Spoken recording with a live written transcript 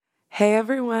Hey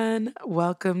everyone,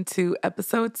 welcome to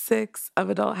episode 6 of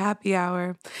Adult Happy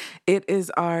Hour. It is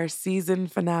our season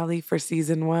finale for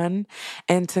season 1,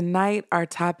 and tonight our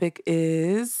topic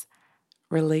is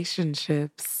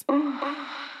relationships.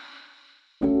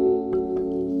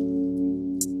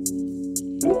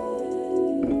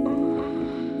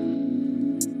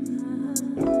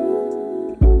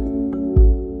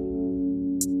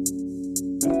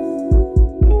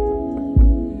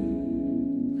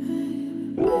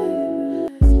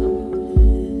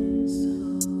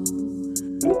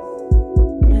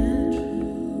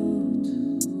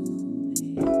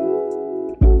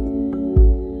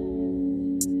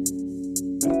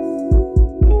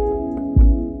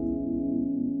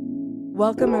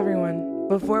 Welcome everyone.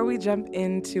 Before we jump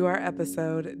into our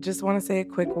episode, just want to say a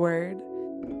quick word.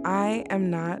 I am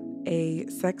not a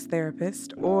sex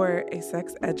therapist or a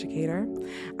sex educator.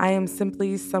 I am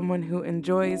simply someone who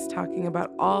enjoys talking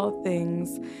about all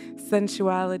things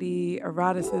sensuality,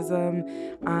 eroticism,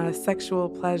 sexual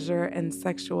pleasure, and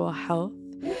sexual health.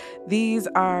 These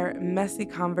are messy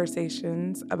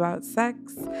conversations about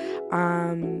sex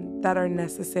that are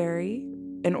necessary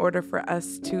in order for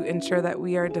us to ensure that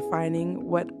we are defining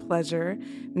what pleasure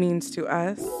means to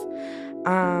us.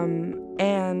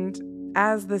 And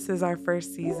as this is our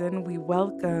first season, we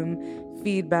welcome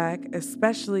feedback,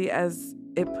 especially as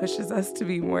it pushes us to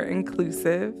be more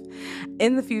inclusive.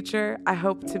 In the future, I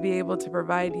hope to be able to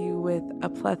provide you with a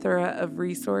plethora of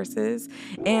resources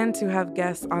and to have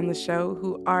guests on the show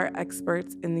who are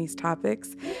experts in these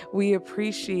topics. We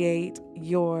appreciate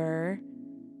your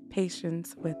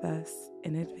patience with us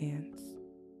in advance.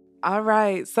 All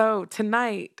right, so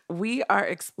tonight we are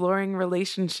exploring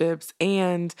relationships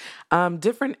and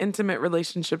different intimate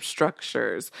relationship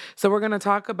structures. So we're going to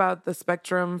talk about the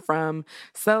spectrum from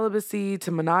celibacy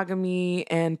to monogamy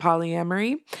and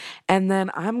polyamory. And then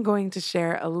I'm going to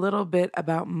share a little bit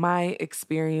about my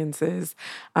experiences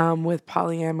with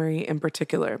polyamory in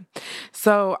particular.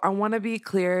 So I want to be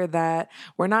clear that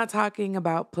we're not talking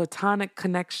about platonic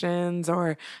connections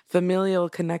or familial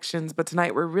connections, but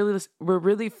tonight we're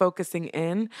really focusing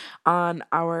in on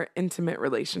our intimate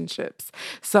relationships.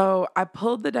 So I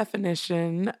pulled the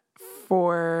definition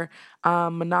for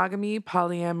monogamy,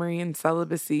 polyamory, and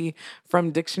celibacy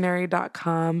from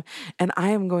dictionary.com, and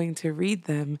I am going to read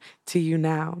them to you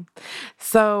now.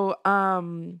 So,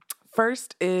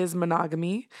 first is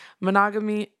monogamy.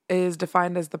 Monogamy is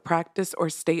defined as the practice or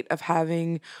state of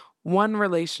having one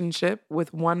relationship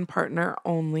with one partner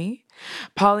only.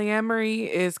 Polyamory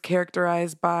is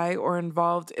characterized by or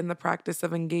involved in the practice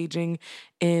of engaging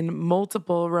in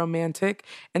multiple romantic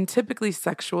and typically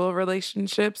sexual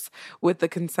relationships with the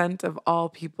consent of all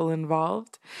people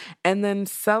involved. And then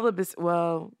celibacy,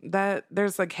 well, that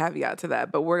there's a caveat to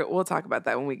that, but we'll talk about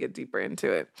that when we get deeper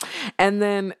into it. And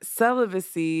then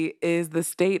celibacy is the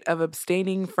state of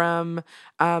abstaining from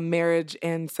marriage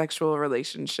and sexual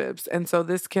relationships. And so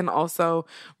this can also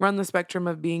run the spectrum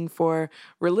of being for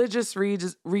religious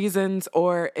reasons,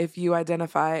 or if you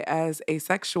identify as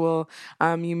asexual,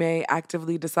 you may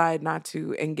actively decide not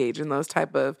to engage in those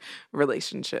type of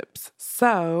relationships.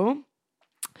 So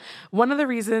one of the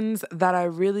reasons that I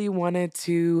really wanted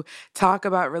to talk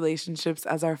about relationships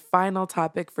as our final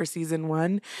topic for season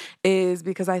 1 is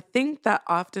because I think that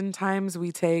oftentimes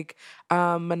we take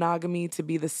monogamy to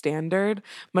be the standard.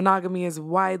 Monogamy is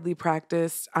widely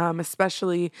practiced,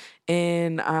 especially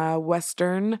in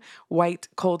Western white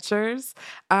cultures,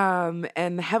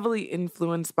 and heavily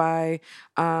influenced by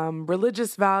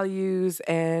religious values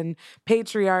and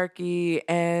patriarchy.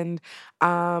 And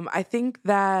I think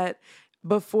that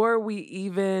before we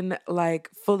even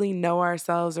fully know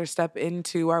ourselves or step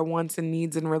into our wants and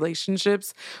needs in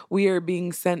relationships, we are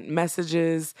being sent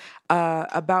messages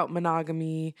about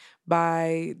monogamy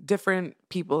by different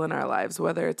people in our lives,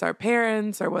 whether it's our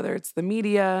parents or whether it's the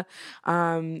media,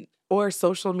 or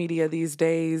social media these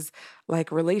days,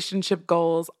 like relationship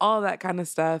goals, all that kind of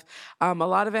stuff. A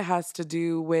lot of it has to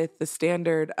do with the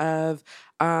standard of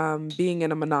being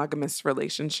in a monogamous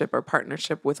relationship or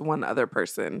partnership with one other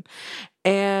person.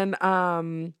 And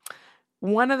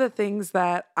one of the things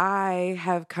that I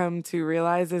have come to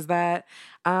realize is that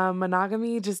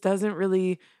monogamy just doesn't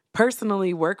really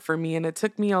personally work for me. And it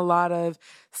took me a lot of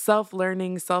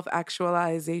self-learning,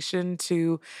 self-actualization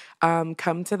to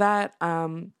come to that.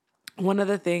 One of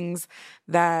the things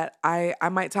that I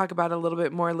might talk about a little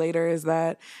bit more later is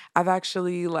that I've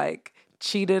actually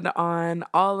cheated on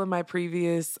all of my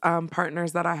previous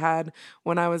partners that I had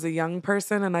when I was a young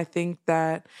person. And I think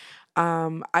that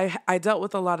I dealt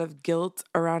with a lot of guilt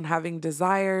around having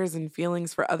desires and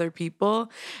feelings for other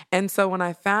people. And so when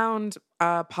I found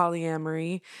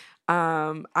polyamory,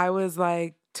 I was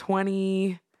like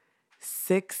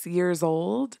 26 years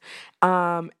old,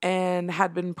 and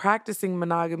had been practicing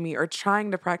monogamy or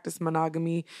trying to practice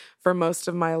monogamy for most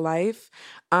of my life,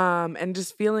 and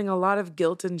just feeling a lot of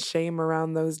guilt and shame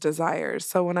around those desires.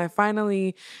 So when I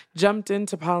finally jumped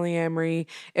into polyamory,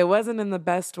 it wasn't in the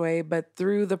best way, but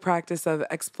through the practice of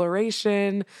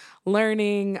exploration,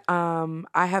 learning,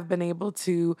 I have been able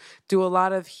to do a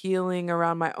lot of healing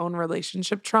around my own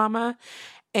relationship trauma.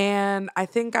 And I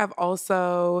think I've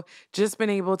also just been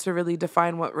able to really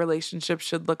define what relationships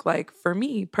should look like for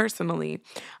me personally,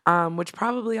 which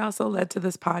probably also led to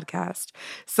this podcast.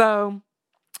 So,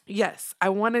 yes, I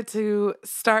wanted to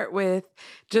start with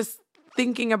just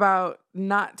thinking about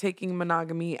not taking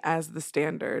monogamy as the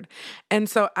standard. And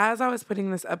so, as I was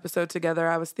putting this episode together,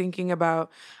 I was thinking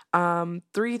about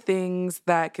three things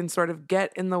that can sort of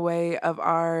get in the way of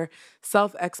our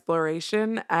self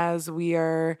exploration as we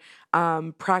are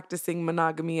practicing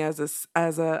monogamy as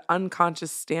a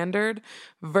unconscious standard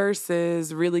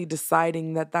versus really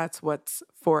deciding that that's what's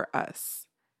for us.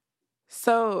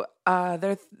 So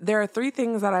there are three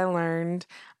things that I learned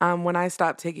when I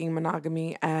stopped taking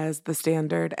monogamy as the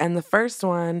standard, and the first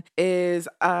one is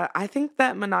I think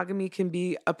that monogamy can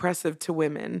be oppressive to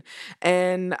women,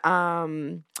 and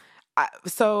I've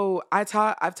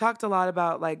talked a lot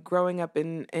about like growing up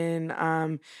in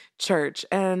church,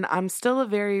 and I'm still a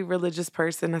very religious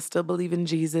person. I still believe in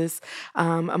Jesus,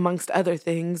 amongst other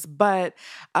things. But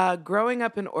growing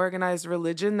up in organized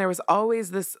religion, there was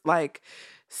always this like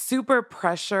super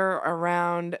pressure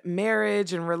around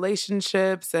marriage and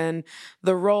relationships, and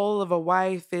the role of a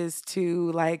wife is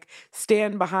to like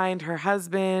stand behind her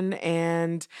husband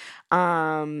and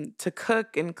to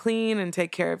cook and clean and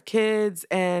take care of kids.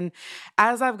 And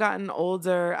as I've gotten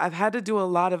older, I've had to do a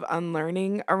lot of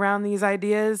unlearning around these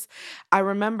ideas. I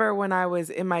remember when I was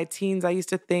in my teens, I used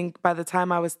to think by the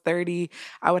time I was 30,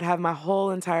 I would have my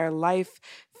whole entire life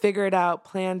figured out,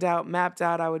 planned out, mapped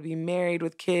out. I would be married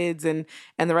with kids, and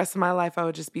the rest of my life I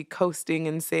would just be coasting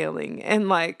and sailing. And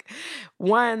like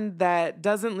one that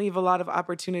doesn't leave a lot of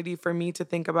opportunity for me to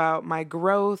think about my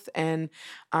growth and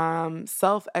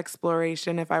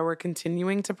self-exploration if I were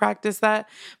continuing to practice that.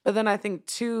 But then I think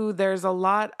too, there's a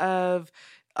lot of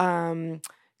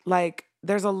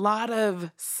there's a lot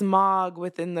of smog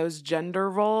within those gender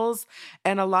roles,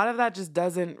 and a lot of that just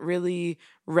doesn't really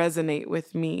resonate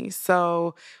with me.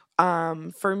 So,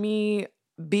 for me,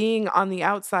 being on the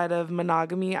outside of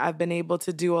monogamy, I've been able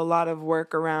to do a lot of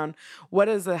work around what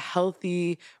does a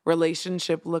healthy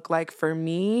relationship look like for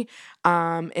me,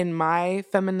 in my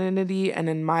femininity and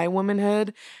in my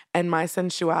womanhood and my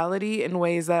sensuality in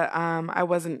ways that I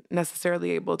wasn't necessarily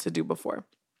able to do before.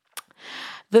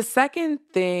 The second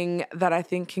thing that I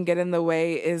think can get in the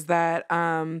way is that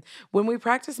when we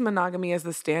practice monogamy as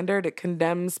the standard, it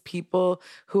condemns people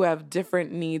who have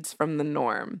different needs from the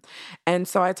norm. And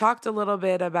so I talked a little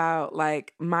bit about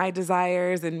like my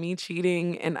desires and me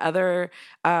cheating in other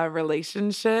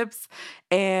relationships.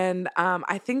 And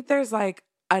I think there's like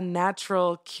a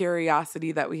natural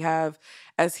curiosity that we have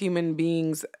as human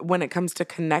beings when it comes to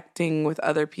connecting with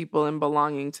other people and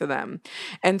belonging to them.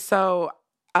 And so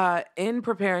in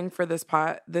preparing for this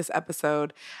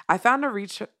episode, I found a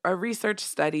research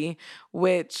study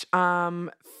which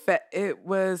it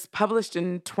was published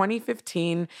in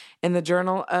 2015 in the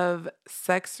Journal of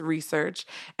Sex Research,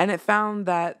 and it found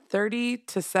that 30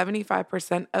 to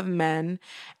 75% of men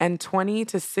and 20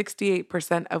 to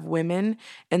 68% of women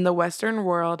in the Western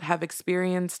world have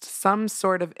experienced some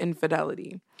sort of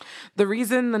infidelity. The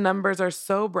reason the numbers are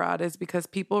so broad is because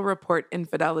people report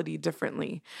infidelity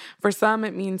differently. For some,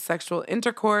 it means sexual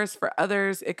intercourse. For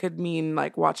others, it could mean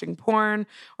like watching porn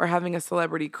or having a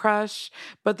celebrity crush.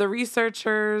 But the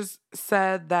researchers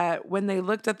said that when they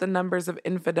looked at the numbers of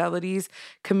infidelities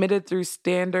committed through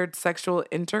standard sexual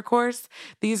intercourse,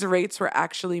 these rates were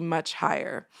actually much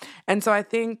higher. And so I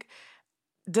think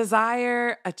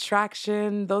desire,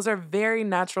 attraction, those are very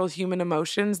natural human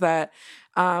emotions that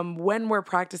when we're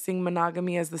practicing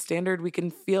monogamy as the standard, we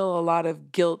can feel a lot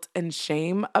of guilt and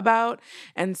shame about.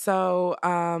 And so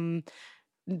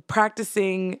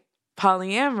practicing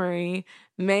polyamory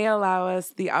may allow us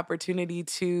the opportunity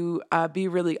to be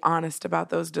really honest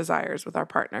about those desires with our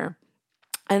partner.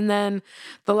 And then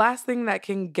the last thing that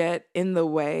can get in the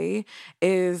way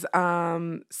is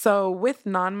so with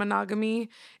non-monogamy,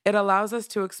 it allows us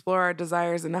to explore our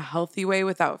desires in a healthy way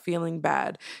without feeling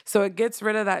bad. So it gets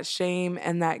rid of that shame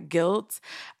and that guilt.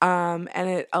 And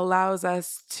it allows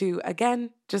us to, again,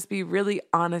 just be really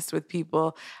honest with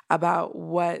people about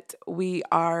what we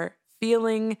are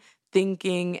feeling,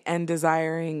 thinking and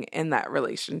desiring in that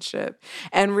relationship,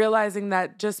 and realizing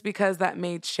that just because that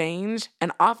may change,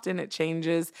 and often it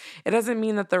changes, it doesn't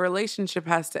mean that the relationship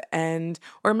has to end,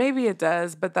 or maybe it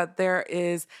does, but that there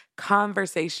is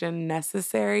conversation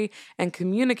necessary and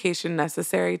communication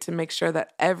necessary to make sure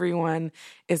that everyone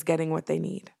is getting what they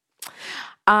need.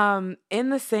 In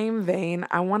the same vein,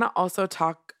 I want to also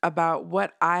talk about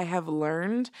what I have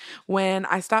learned when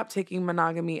I stopped taking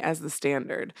monogamy as the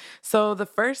standard. So, the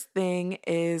first thing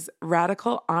is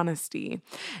radical honesty.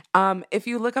 If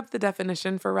you look up the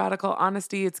definition for radical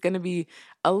honesty, it's going to be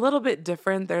a little bit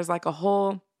different. There's like a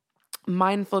whole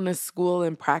mindfulness school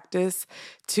and practice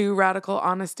to radical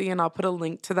honesty, and I'll put a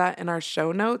link to that in our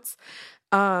show notes.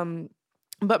 Um,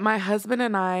 but my husband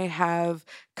and I have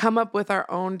come up with our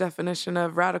own definition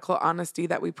of radical honesty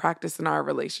that we practice in our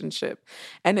relationship.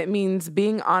 And it means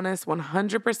being honest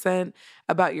 100%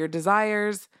 about your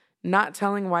desires, not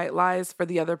telling white lies for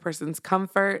the other person's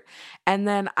comfort. And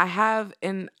then I have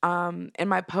in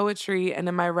my poetry and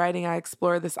in my writing, I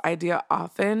explore this idea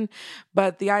often,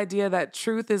 but the idea that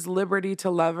truth is liberty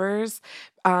to lovers,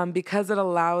 because it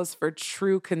allows for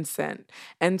true consent.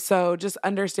 And so just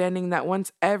understanding that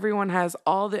once everyone has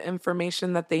all the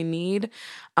information that they need,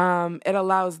 it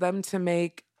allows them to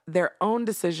make their own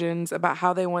decisions about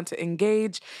how they want to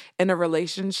engage in a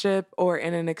relationship or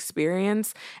in an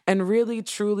experience, and really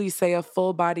truly say a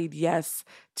full-bodied yes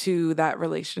to that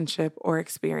relationship or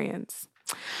experience.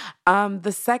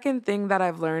 The second thing that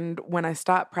I've learned when I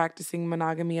stopped practicing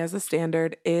monogamy as a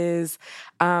standard is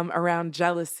around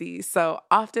jealousy. So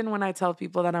often when I tell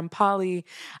people that I'm poly,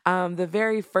 the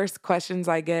very first questions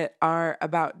I get are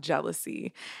about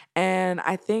jealousy. And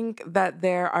I think that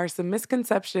there are some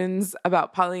misconceptions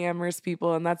about polyamorous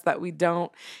people, and that's that we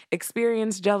don't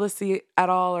experience jealousy at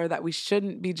all, or that we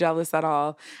shouldn't be jealous at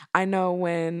all. I know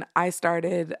when I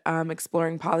started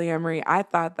exploring polyamory, I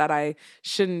thought that I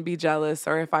shouldn't be jealous,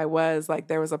 or if I was, like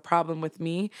there was a problem with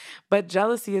me. But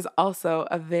jealousy is also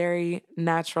a very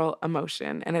natural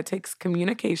emotion, and it takes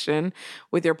communication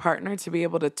with your partner to be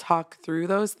able to talk through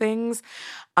those things.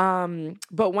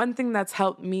 But one thing that's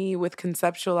helped me with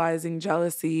conceptualizing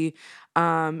jealousy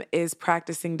is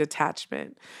practicing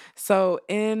detachment. So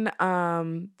in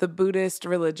the Buddhist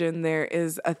religion, there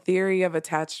is a theory of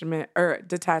attachment or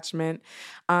detachment,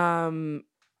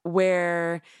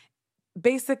 where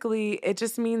basically it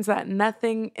just means that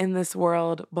nothing in this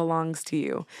world belongs to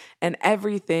you, and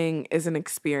everything is an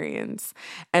experience.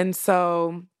 And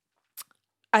so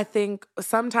I think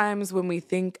sometimes when we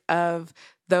think of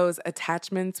those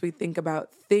attachments, we think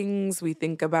about things, we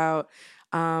think about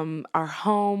our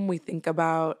home, we think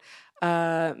about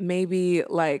maybe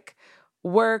like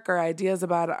work or ideas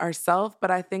about ourselves. But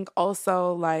I think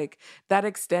also like that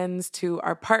extends to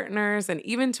our partners and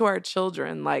even to our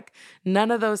children. Like none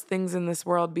of those things in this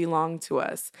world belong to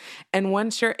us. And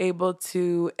once you're able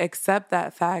to accept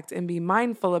that fact and be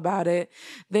mindful about it,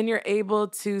 then you're able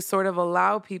to sort of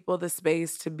allow people the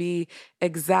space to be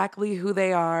exactly who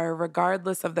they are,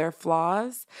 regardless of their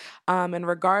flaws, and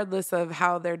regardless of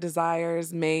how their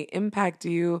desires may impact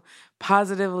you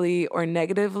positively or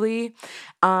negatively.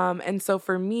 And so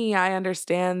for me, I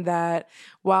understand that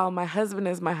while my husband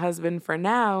is my husband for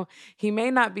now, he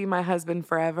may not be my husband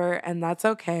forever, and that's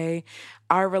okay.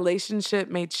 Our relationship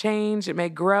may change, it may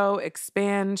grow,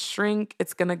 expand, shrink.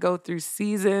 It's going to go through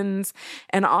seasons.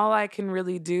 And all I can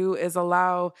really do is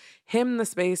allow him the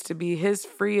space to be his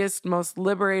freest, most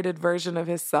liberated version of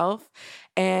himself,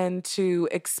 and to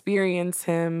experience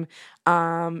him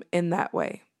in that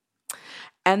way.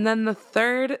 And then the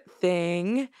third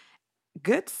thing,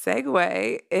 good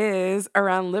segue, is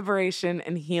around liberation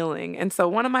and healing. And so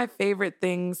one of my favorite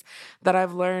things that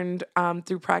I've learned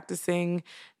through practicing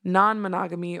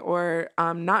non-monogamy or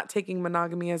not taking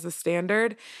monogamy as a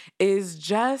standard is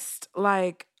just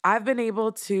like I've been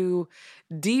able to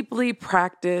deeply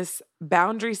practice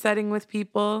boundary setting with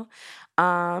people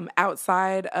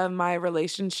outside of my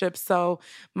relationship. So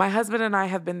my husband and I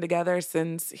have been together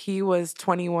since he was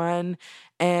 21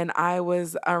 and I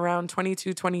was around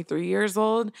 22, 23 years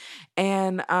old.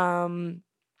 And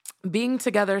being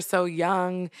together so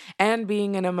young and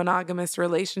being in a monogamous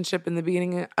relationship in the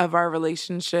beginning of our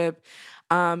relationship,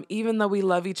 even though we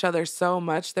love each other so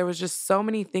much, there was just so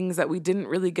many things that we didn't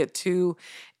really get to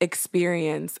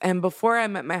experience. And before I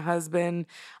met my husband,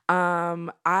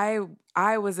 I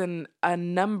was in a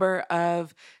number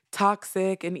of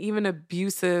toxic and even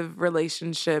abusive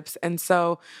relationships. And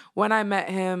so when I met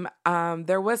him,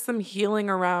 there was some healing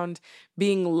around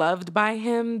being loved by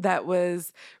him that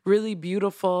was really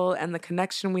beautiful. And the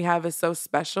connection we have is so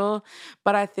special.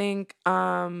 But I think,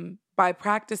 by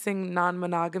practicing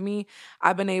non-monogamy,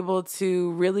 I've been able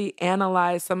to really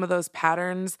analyze some of those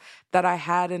patterns that I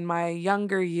had in my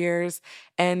younger years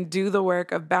and do the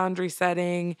work of boundary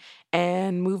setting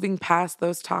and moving past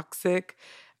those toxic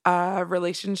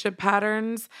relationship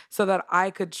patterns so that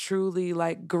I could truly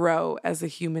like grow as a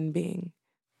human being.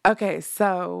 Okay,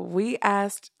 so we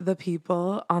asked the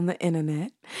people on the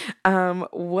internet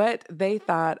what they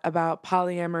thought about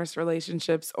polyamorous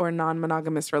relationships or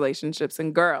non-monogamous relationships.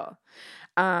 And girl,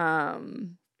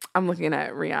 um, I'm looking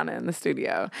at Rihanna in the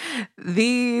studio.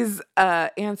 These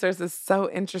answers is so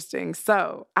interesting.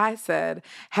 So I said,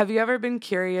 have you ever been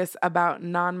curious about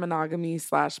non-monogamy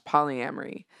slash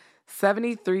polyamory?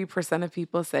 73% of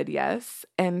people said yes,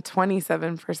 and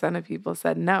 27% of people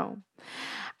said no.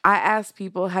 I asked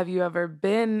people, have you ever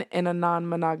been in a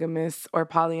non-monogamous or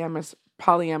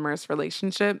polyamorous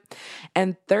relationship?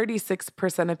 And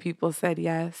 36% of people said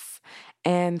yes,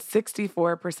 and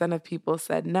 64% of people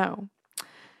said no.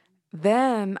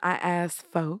 Then I asked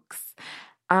folks,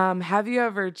 have you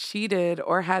ever cheated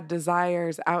or had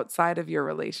desires outside of your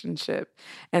relationship?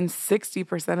 And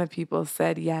 60% of people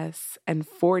said yes, and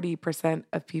 40%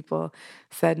 of people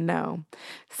said no.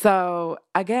 So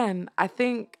again, I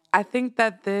think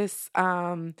that this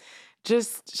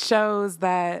just shows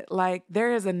that like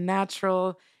there is a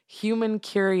natural human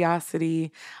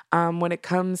curiosity when it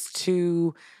comes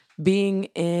to being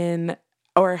in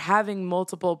or having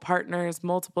multiple partners,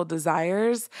 multiple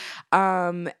desires.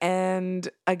 And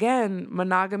again,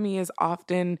 monogamy is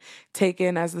often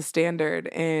taken as the standard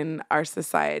in our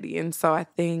society. And so I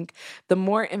think the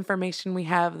more information we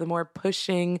have, the more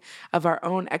pushing of our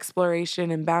own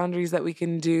exploration and boundaries that we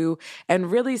can do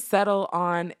and really settle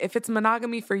on if it's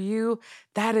monogamy for you,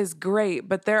 that is great.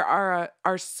 But there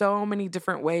are so many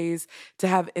different ways to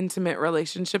have intimate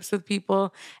relationships with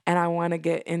people. And I want to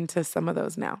get into some of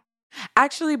those now.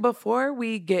 Actually, before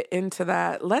we get into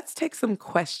that, let's take some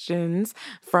questions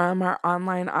from our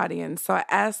online audience. So I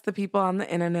asked the people on the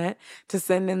internet to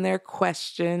send in their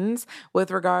questions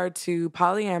with regard to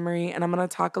polyamory, and I'm going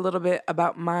to talk a little bit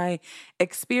about my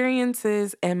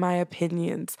experiences and my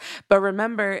opinions. But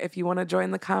remember, if you want to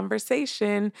join the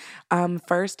conversation,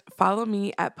 first follow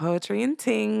me at Poetry and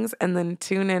Tings, and then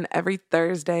tune in every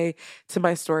Thursday to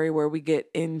my story where we get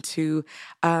into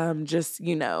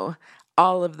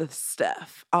all of the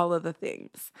stuff, all of the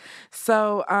things.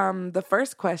 So the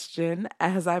first question,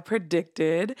 as I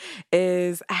predicted,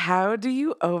 is how do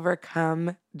you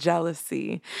overcome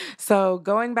jealousy? So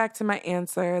going back to my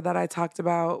answer that I talked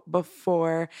about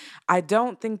before, I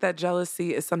don't think that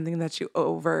jealousy is something that you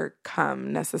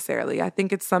overcome necessarily. I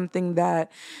think it's something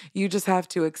that you just have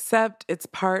to accept. It's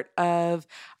part of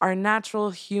our natural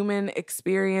human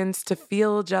experience to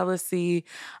feel jealousy,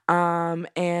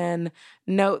 and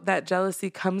note that jealousy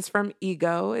comes from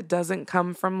ego. It doesn't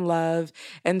come from love.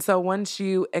 And so once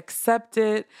you accept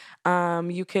it,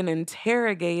 you can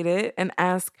interrogate it and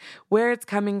ask where it's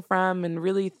coming from and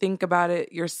really think about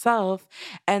it yourself.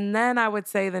 And then I would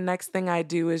say the next thing I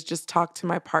do is just talk to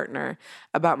my partner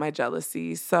about my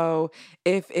jealousy. So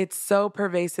if it's so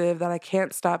pervasive that I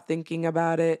can't stop thinking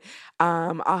about it,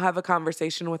 I'll have a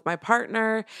conversation with my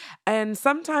partner. And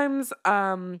sometimes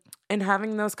in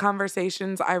having those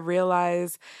conversations, I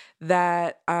realize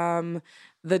that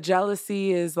the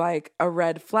jealousy is like a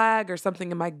red flag or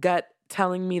something in my gut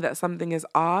telling me that something is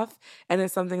off and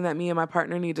it's something that me and my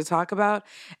partner need to talk about.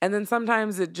 And then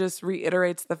sometimes it just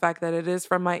reiterates the fact that it is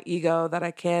from my ego, that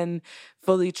I can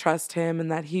fully trust him and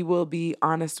that he will be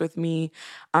honest with me.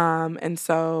 And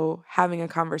so having a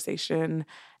conversation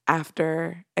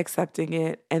after accepting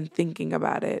it and thinking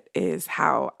about it is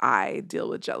how I deal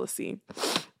with jealousy.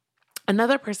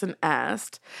 Another person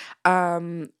asked,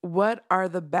 what are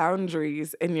the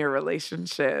boundaries in your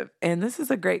relationship? And this is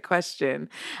a great question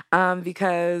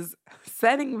because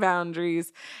setting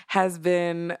boundaries has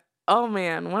been, oh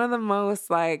man, one of the most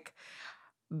like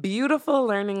beautiful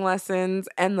learning lessons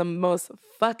and the most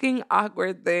fucking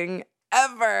awkward thing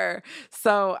ever.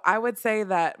 So I would say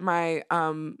that my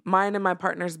mine and my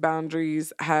partner's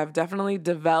boundaries have definitely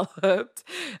developed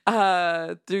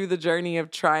through the journey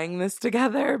of trying this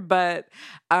together. But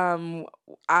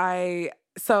I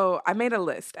made a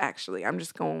list actually. I'm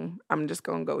just going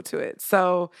to go to it.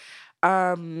 So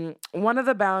one of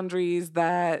the boundaries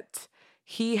that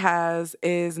he has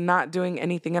is not doing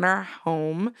anything in our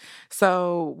home.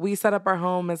 So we set up our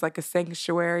home as like a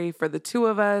sanctuary for the two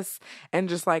of us, and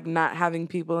just like not having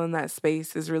people in that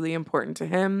space is really important to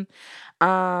him.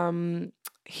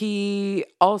 He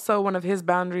also, one of his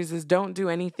boundaries is don't do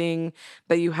anything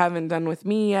that you haven't done with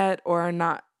me yet or are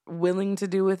not willing to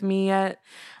do with me yet.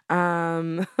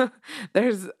 Um,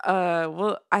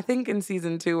 I think in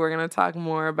season 2, we're going to talk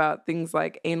more about things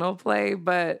like anal play,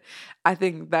 but I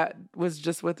think that was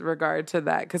just with regard to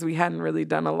that because we hadn't really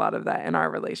done a lot of that in our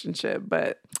relationship,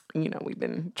 but we've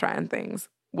been trying things.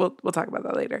 We'll talk about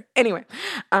that later. Anyway,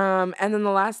 and then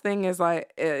the last thing is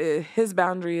like his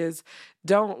boundary is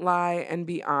don't lie and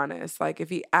be honest. Like if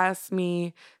he asks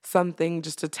me something,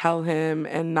 just to tell him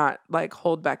and not like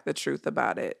hold back the truth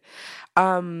about it.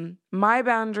 My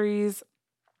boundaries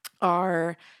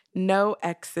are no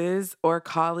exes or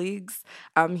colleagues.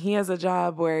 He has a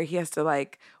job where he has to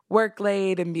like work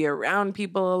late and be around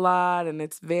people a lot, and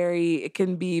it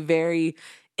can be very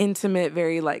intimate,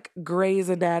 very like Grey's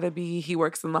Anatomy. He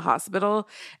works in the hospital.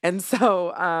 And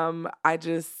so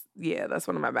that's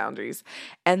one of my boundaries.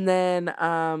 And then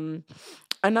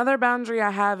another boundary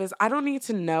I have is I don't need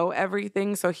to know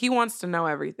everything. So he wants to know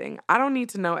everything. I don't need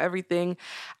to know everything.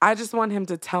 I just want him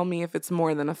to tell me if it's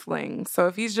more than a fling. So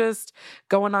if he's just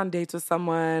going on dates with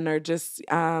someone or just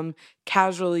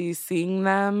casually seeing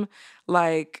them,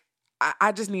 like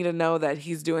I just need to know that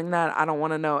he's doing that. I don't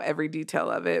want to know every detail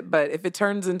of it. But if it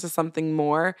turns into something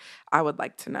more, I would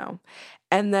like to know.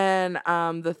 And then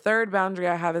the third boundary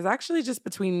I have is actually just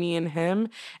between me and him,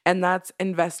 and that's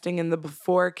investing in the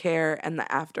before care and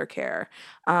the after care.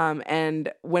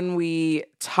 And when we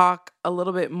talk a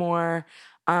little bit more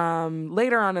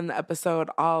later on in the episode,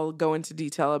 I'll go into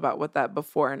detail about what that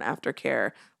before and after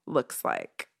care looks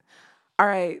like. All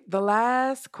right, the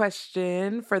last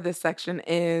question for this section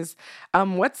is,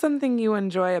 what's something you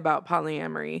enjoy about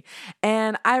polyamory?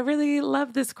 And I really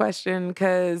love this question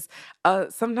because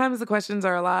sometimes the questions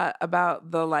are a lot about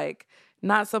the like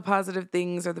not so positive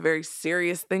things or the very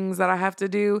serious things that I have to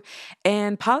do.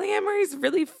 And polyamory is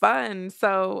really fun.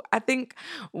 So I think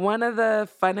one of the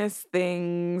funnest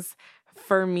things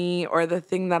for me, or the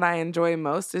thing that I enjoy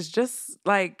most, is just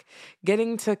like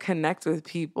getting to connect with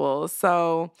people.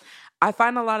 So I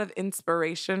find a lot of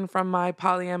inspiration from my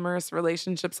polyamorous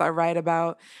relationships. I write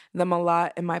about them a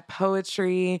lot in my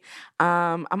poetry.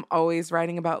 I'm always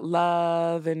writing about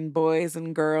love and boys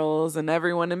and girls and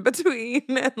everyone in between.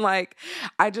 And like,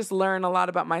 I just learn a lot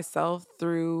about myself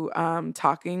through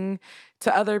talking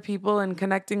to other people and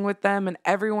connecting with them. And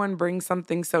everyone brings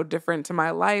something so different to my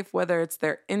life, whether it's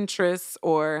their interests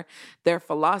or their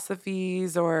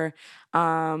philosophies or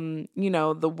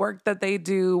the work that they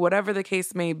do, whatever the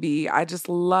case may be. I just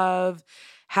love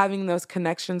having those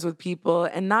connections with people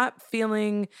and not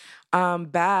feeling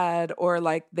bad or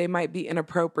like they might be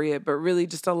inappropriate, but really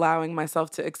just allowing myself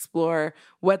to explore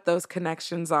what those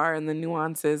connections are and the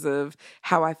nuances of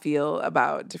how I feel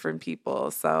about different people.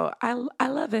 So I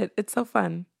love it. It's so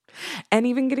fun. And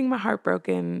even getting my heart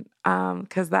broken,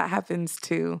 because that happens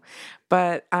too.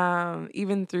 But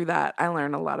even through that, I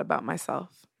learn a lot about myself.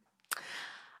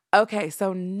 Okay,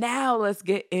 so now let's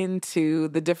get into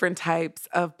the different types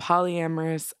of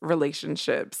polyamorous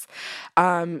relationships.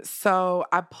 So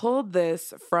I pulled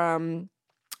this from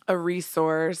a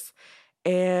resource,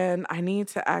 and I need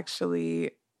to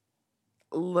actually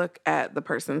look at the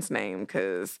person's name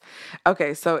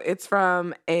so it's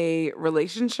from a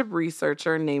relationship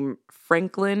researcher named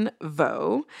Franklin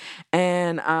Vo,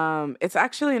 and it's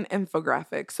actually an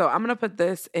infographic. So I'm going to put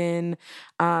this in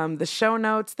the show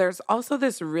notes. There's also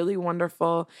this really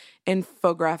wonderful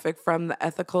infographic from The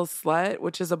Ethical Slut,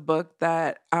 which is a book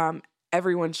that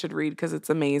everyone should read because it's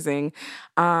amazing,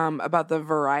 about the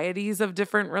varieties of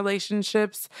different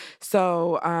relationships.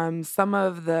 So some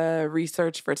of the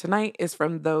research for tonight is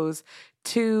from those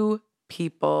two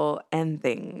people and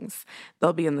things.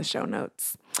 They'll be in the show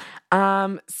notes.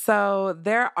 So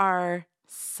there are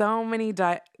so many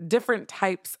different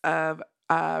types of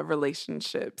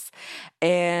relationships,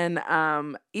 and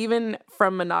even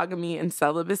from monogamy and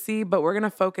celibacy, but we're going to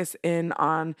focus in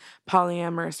on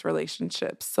polyamorous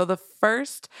relationships. So the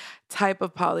first type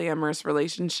of polyamorous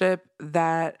relationship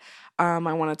that I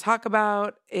want to talk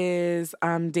about is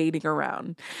dating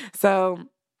around. So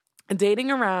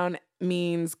dating around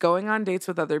means going on dates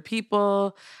with other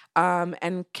people,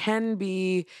 and can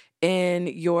be in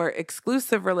your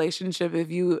exclusive relationship if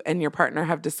you and your partner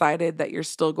have decided that you're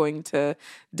still going to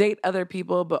date other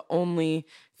people, but only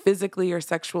physically or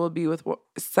sexually be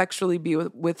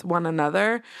with one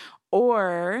another.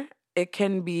 Or it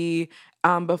can be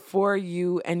before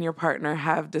you and your partner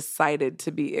have decided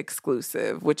to be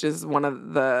exclusive, which is one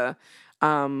of the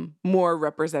more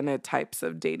represented types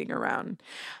of dating around.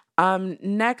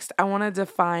 Next, I want to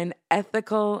define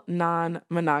ethical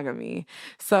non-monogamy.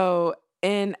 So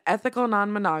in ethical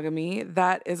non-monogamy,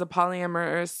 that is a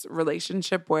polyamorous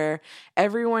relationship where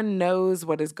everyone knows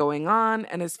what is going on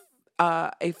and is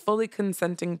a fully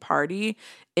consenting party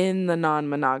in the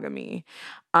non-monogamy.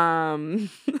 Um,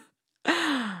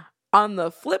 On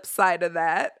the flip side of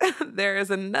that, there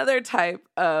is another type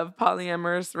of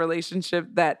polyamorous relationship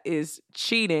that is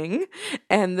cheating,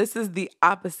 and this is the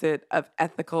opposite of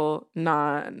ethical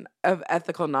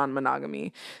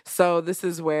non-monogamy. So this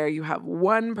is where you have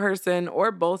one person or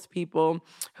both people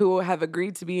who have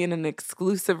agreed to be in an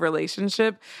exclusive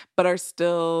relationship but are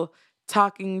still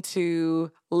talking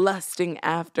to, lusting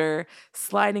after,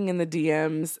 sliding in the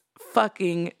DMs,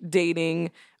 fucking,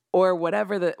 dating, or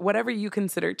whatever you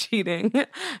consider cheating,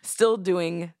 still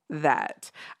doing that.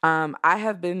 I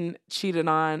have been cheated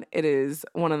on. It is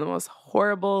one of the most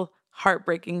horrible,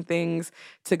 heartbreaking things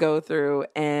to go through,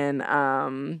 and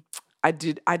I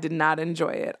did not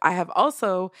enjoy it. I have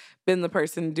also been the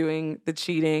person doing the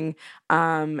cheating,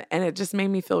 and it just made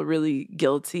me feel really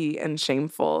guilty and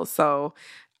shameful. So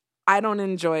I don't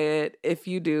enjoy it. If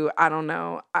you do, I don't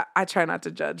know. I try not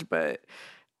to judge, but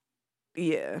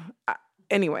yeah.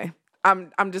 Anyway,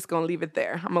 I'm just gonna leave it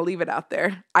there. I'm gonna leave it out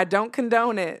there. I don't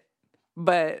condone it,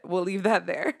 but we'll leave that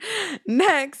there.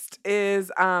 Next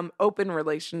is open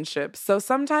relationships. So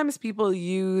sometimes people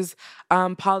use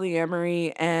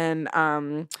polyamory and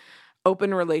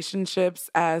open relationships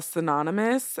as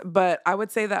synonymous, but I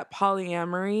would say that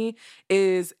polyamory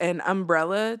is an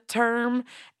umbrella term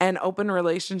and open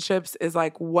relationships is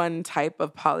like one type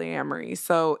of polyamory.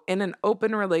 So in an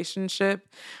open relationship,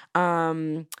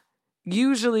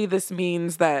 usually this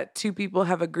means that two people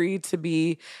have agreed to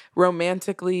be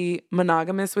romantically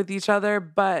monogamous with each other,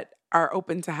 but are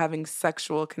open to having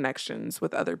sexual connections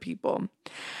with other people.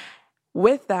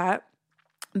 With that,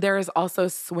 there is also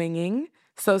swinging.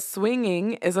 So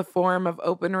swinging is a form of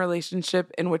open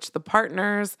relationship in which the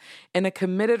partners in a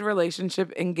committed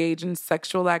relationship engage in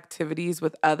sexual activities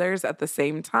with others at the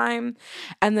same time.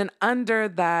 And then under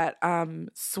that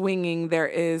swinging, there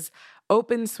is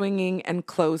open swinging and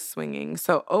closed swinging.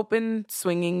 So open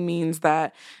swinging means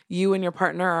that you and your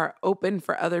partner are open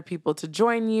for other people to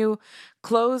join you.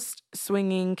 Closed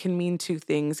swinging can mean two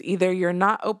things. Either you're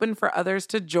not open for others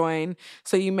to join,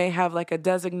 so you may have like a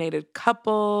designated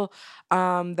couple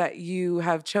that you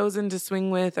have chosen to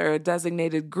swing with, or a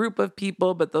designated group of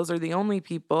people, but those are the only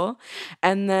people.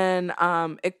 And then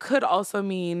it could also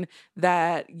mean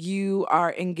that you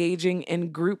are engaging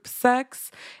in group sex,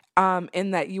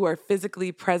 in that you are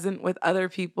physically present with other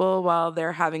people while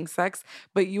they're having sex,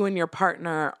 but you and your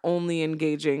partner are only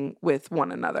engaging with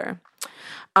one another.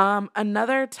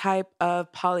 Another type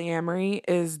of polyamory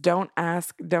is don't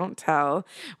ask, don't tell,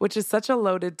 which is such a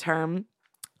loaded term.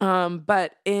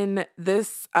 But in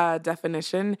this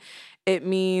definition, it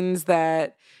means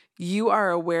that you are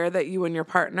aware that you and your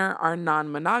partner are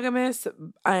non-monogamous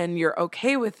and you're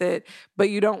okay with it, but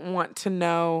you don't want to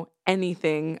know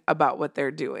anything about what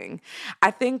they're doing.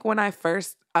 I think when I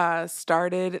first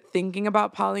started thinking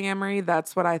about polyamory,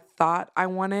 that's what I thought I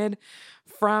wanted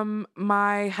from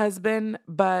my husband.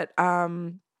 But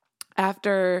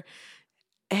after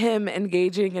him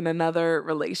engaging in another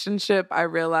relationship, I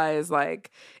realized like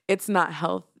it's not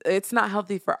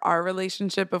healthy for our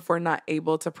relationship if we're not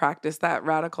able to practice that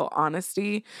radical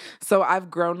honesty. So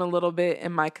I've grown a little bit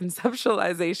in my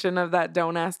conceptualization of that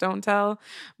don't ask, don't tell.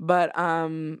 But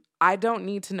I don't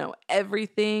need to know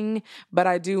everything, but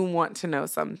I do want to know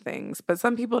some things. But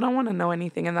some people don't want to know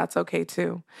anything, and that's okay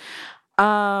too.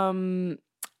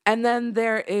 And then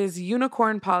there is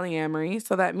unicorn polyamory.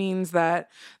 So that means that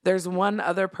there's one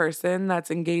other person that's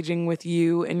engaging with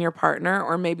you and your partner,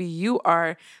 or maybe you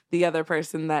are the other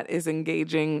person that is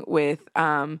engaging with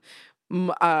a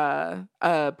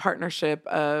partnership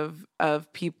of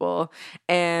people.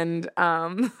 And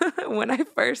when I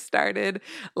first started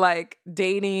like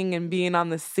dating and being on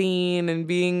the scene and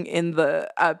being in the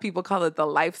people call it the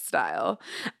lifestyle,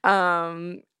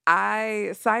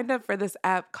 I signed up for this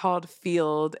app called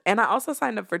Field, and I also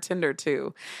signed up for Tinder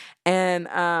too. And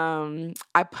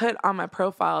I put on my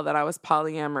profile that I was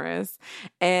polyamorous,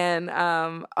 and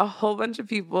a whole bunch of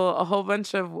people, a whole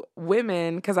bunch of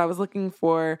women, because I was looking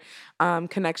for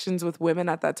connections with women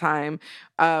at that time,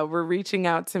 were reaching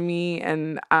out to me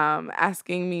and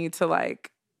asking me to like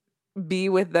be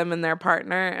with them and their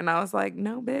partner. And I was like,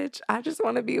 no, bitch, I just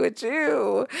want to be with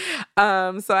you.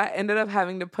 So I ended up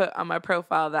having to put on my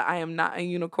profile that I am not a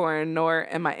unicorn, nor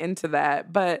am I into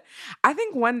that. But I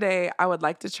think one day I would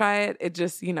like to try it. It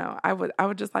just, I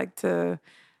would just like to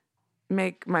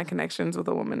make my connections with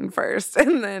a woman first,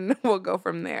 and then we'll go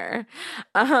from there.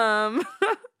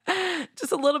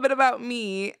 Just a little bit about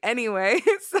me. Anyway,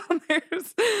 so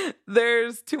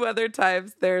there's two other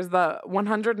types. There's the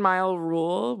 100-mile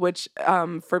rule, which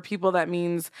for people that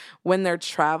means when they're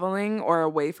traveling or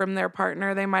away from their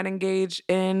partner, they might engage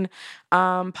in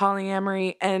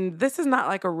polyamory. And this is not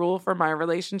like a rule for my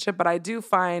relationship, but I do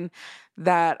find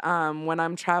that when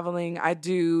I'm traveling, I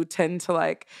do tend to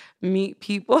like meet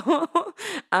people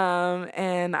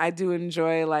and I do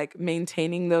enjoy like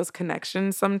maintaining those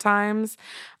connections sometimes.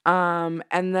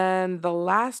 And then the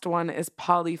last one is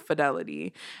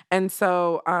polyfidelity. And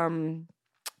so,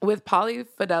 with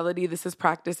polyfidelity, this is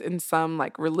practiced in some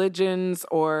like religions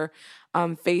or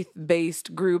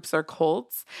faith-based groups or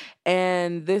cults.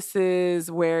 And this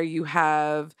is where you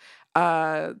have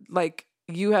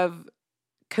you have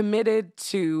committed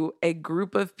to a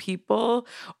group of people,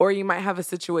 or you might have a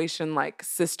situation like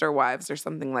sister wives or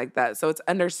something like that. So it's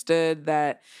understood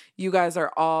that you guys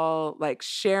are all like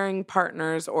sharing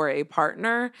partners or a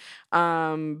partner,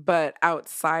 but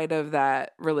outside of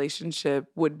that relationship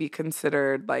would be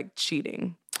considered like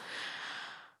cheating.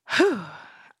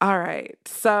 All right.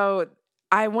 So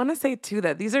I want to say too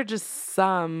that these are just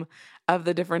some of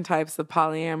the different types of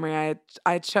polyamory.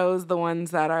 I chose the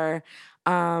ones that are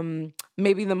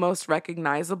maybe the most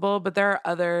recognizable, but there are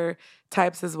other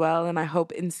types as well. And I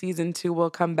hope in season 2, we'll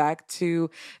come back to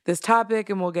this topic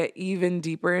and we'll get even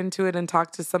deeper into it and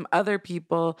talk to some other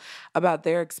people about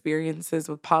their experiences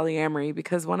with polyamory.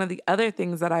 Because one of the other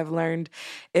things that I've learned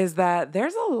is that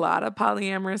there's a lot of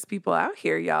polyamorous people out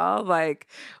here, y'all. Like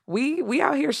we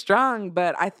out here strong,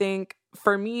 but I think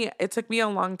for me, it took me a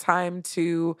long time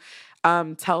to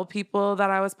tell people that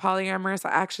I was polyamorous.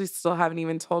 I actually still haven't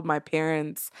even told my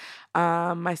parents.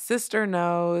 My sister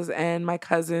knows and my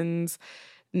cousins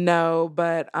know,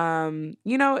 but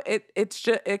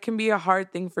it can be a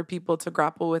hard thing for people to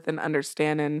grapple with and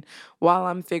understand. And while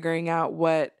I'm figuring out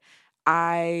what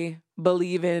I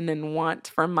believe in and want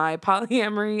from my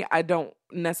polyamory, I don't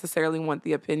necessarily want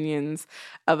the opinions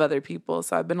of other people.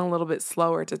 So I've been a little bit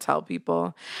slower to tell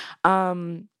people.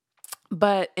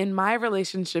 But in my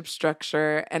relationship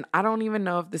structure, and I don't even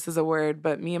know if this is a word,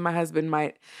 but me and my husband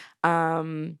might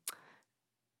have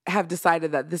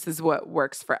decided that this is what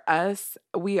works for us.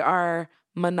 We are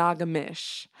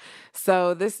monogamish.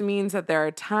 So this means that there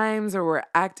are times where we're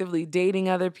actively dating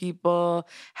other people,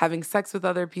 having sex with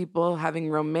other people, having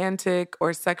romantic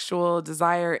or sexual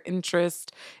desire,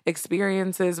 interest,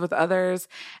 experiences with others.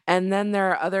 And then there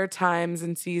are other times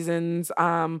and seasons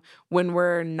when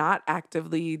we're not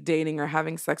actively dating or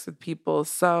having sex with people.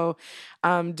 So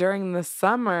during the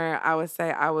summer, I would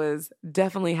say I was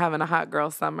definitely having a hot girl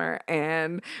summer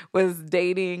and was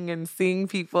dating and seeing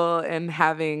people and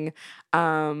having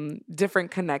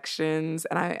different connections.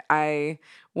 And I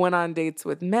went on dates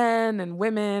with men and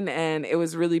women, and it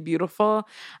was really beautiful.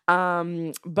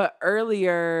 But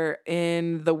earlier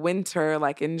in the winter,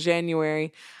 like in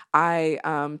January,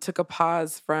 I took a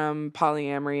pause from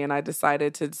polyamory and I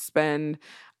decided to spend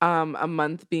a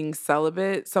month being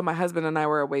celibate. So my husband and I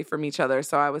were away from each other.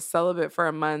 So I was celibate for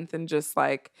a month and just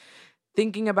like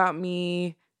thinking about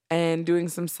me and doing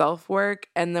some self-work.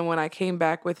 And then when I came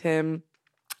back with him,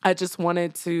 I just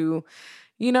wanted to,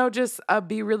 just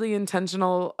be really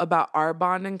intentional about our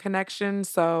bond and connection.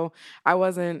 So I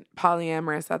wasn't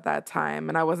polyamorous at that time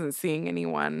and I wasn't seeing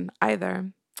anyone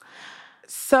either.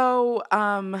 So,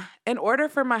 in order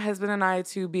for my husband and I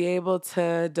to be able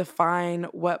to define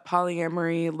what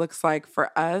polyamory looks like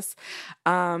for us,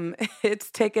 it's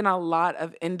taken a lot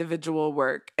of individual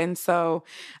work. And so,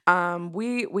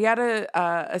 we had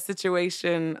a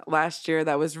situation last year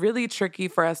that was really tricky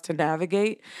for us to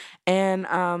navigate,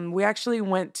 and we actually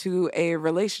went to a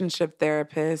relationship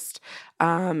therapist.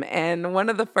 And one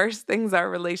of the first things our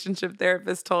relationship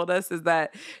therapist told us is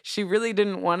that she really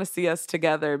didn't want to see us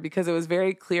together because it was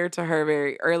very clear to her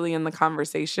very early in the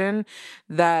conversation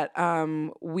that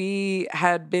we've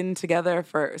been together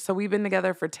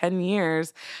for 10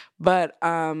 years, but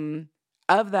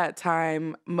of that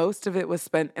time, most of it was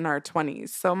spent in our 20s.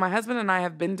 So my husband and I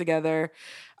have been together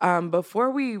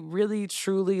before we really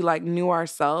truly like knew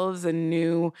ourselves and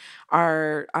knew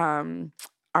our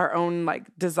own like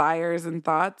desires and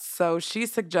thoughts. So she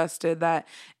suggested that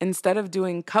instead of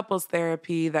doing couples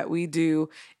therapy, that we do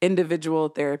individual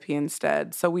therapy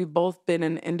instead. So we've both been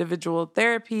in individual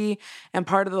therapy, and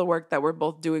part of the work that we're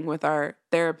both doing with our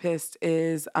therapist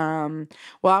is, I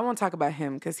won't talk about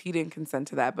him because he didn't consent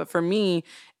to that. But for me,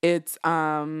 it's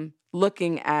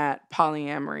looking at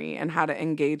polyamory and how to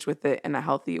engage with it in a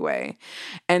healthy way.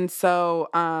 And so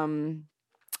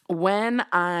when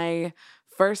I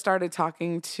first started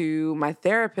talking to my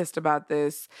therapist about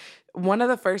this, one of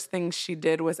the first things she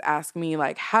did was ask me,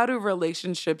 like, how do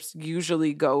relationships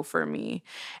usually go for me?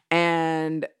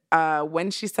 And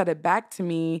when she said it back to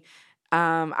me,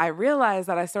 I realized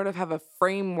that I sort of have a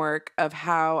framework of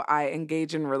how I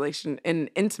engage in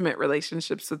intimate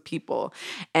relationships with people.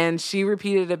 And she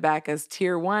repeated it back as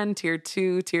tier 1, tier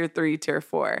 2, tier 3, tier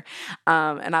 4.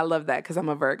 And I love that because I'm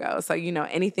a Virgo. So,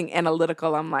 anything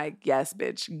analytical, I'm like, yes,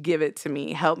 bitch, give it to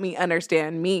me. Help me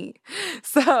understand me.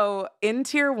 So in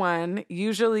tier 1,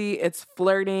 usually it's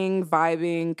flirting,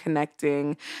 vibing,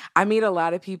 connecting. I meet a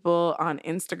lot of people on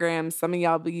Instagram. Some of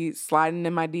y'all be sliding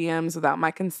in my DMs without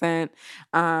my consent.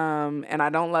 And I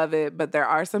don't love it, but there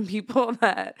are some people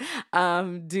that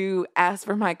do ask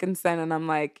for my consent, and I'm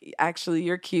like, actually,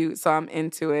 you're cute, so I'm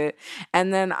into it.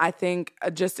 And then I think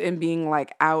just in being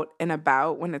like out and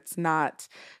about when it's not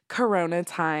Corona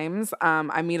times,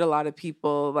 I meet a lot of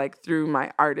people like through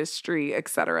my artistry,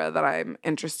 etc., that I'm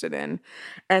interested in.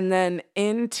 And then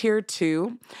in tier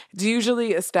 2, it's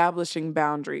usually establishing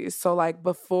boundaries. So like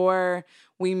before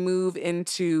we move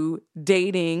into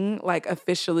dating, like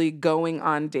officially going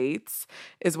on dates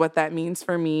is what that means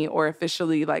for me, or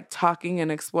officially like talking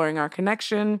and exploring our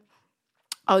connection.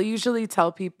 I'll usually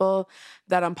tell people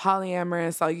that I'm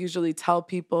polyamorous. I'll usually tell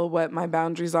people what my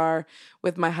boundaries are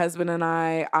with my husband and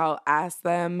I. I'll ask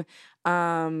them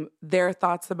their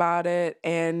thoughts about it.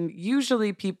 And usually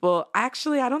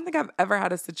I don't think I've ever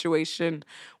had a situation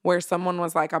where someone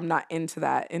was like, I'm not into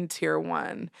that in tier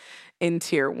 1. In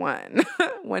tier 1,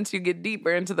 once you get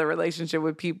deeper into the relationship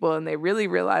with people and they really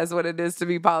realize what it is to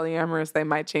be polyamorous, they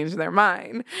might change their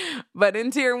mind. But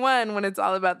in tier 1, when it's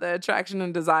all about the attraction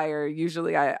and desire,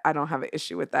 usually I don't have an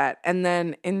issue with that. And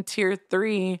then in tier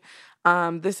 3,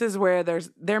 this is where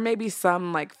there may be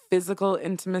some like physical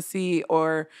intimacy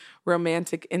or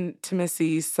romantic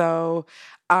intimacy. So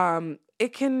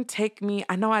it can take me,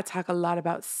 I know I talk a lot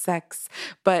about sex,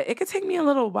 but it could take me a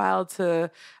little while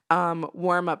to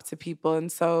warm up to people.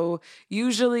 And so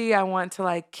usually I want to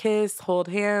like kiss, hold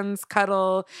hands,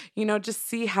 cuddle, just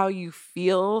see how you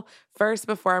feel first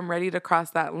before I'm ready to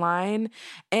cross that line.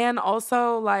 And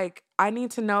also like, I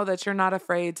need to know that you're not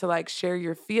afraid to like share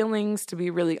your feelings, to be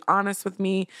really honest with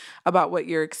me about what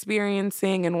you're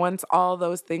experiencing. And once all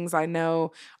those things I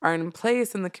know are in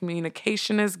place and the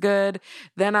communication is good,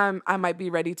 then I might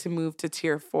be ready to move to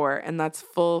tier 4, and that's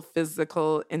full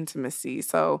physical intimacy.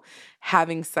 So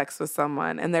having sex with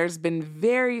someone. And there's been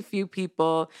very few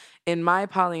people in my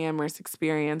polyamorous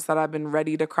experience that I've been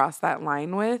ready to cross that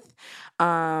line with.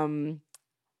 3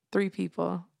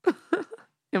 people.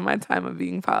 In my time of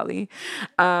being poly.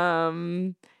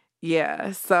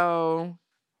 Yeah, so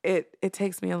it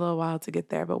takes me a little while to get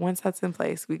there, but once that's in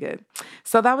place, we good.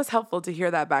 So that was helpful to hear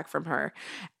that back from her.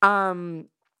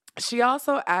 She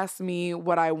also asked me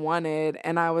what I wanted,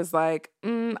 and I was like,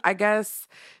 I guess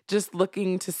just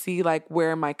looking to see like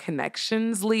where my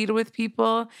connections lead with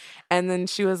people. And then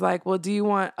she was like, well, do you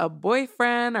want a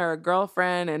boyfriend or a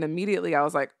girlfriend? And immediately I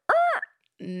was like,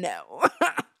 no,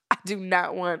 I do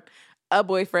not want a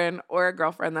boyfriend or a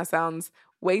girlfriend. That sounds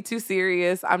way too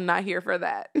serious. I'm not here for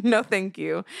that. No, thank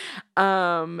you.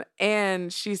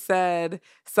 And she said,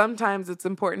 sometimes it's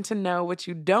important to know what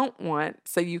you don't want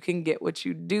so you can get what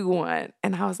you do want.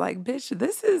 And I was like, bitch,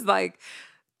 this is like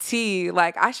tea.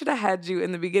 Like I should have had you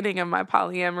in the beginning of my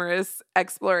polyamorous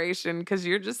exploration because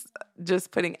you're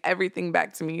just putting everything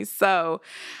back to me. So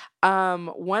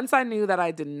once I knew that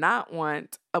I did not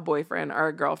want a boyfriend or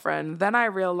a girlfriend, then I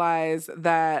realized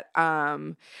that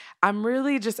I'm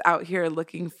really just out here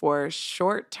looking for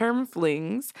short-term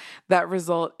flings that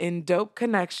result in dope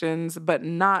connections, but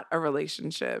not a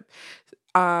relationship.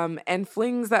 And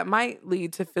flings that might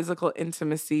lead to physical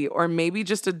intimacy or maybe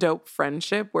just a dope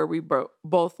friendship where we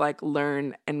both like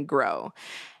learn and grow.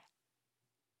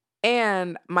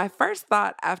 And my first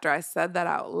thought after I said that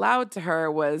out loud to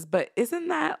her was, but isn't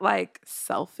that like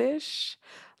selfish?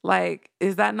 Like,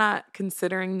 is that not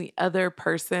considering the other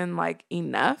person like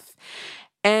enough?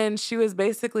 And she was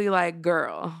basically like,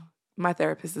 girl, my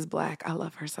therapist is Black. I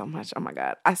love her so much. Oh my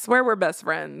God. I swear we're best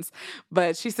friends,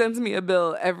 but she sends me a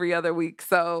bill every other week.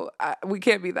 So we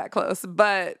can't be that close,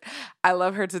 but I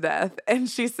love her to death. And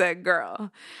she said,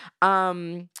 girl,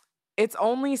 it's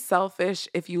only selfish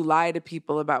if you lie to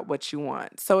people about what you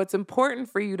want. So it's important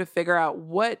for you to figure out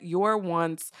what your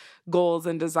wants, goals,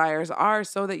 and desires are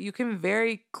so that you can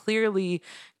very clearly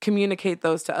communicate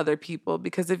those to other people.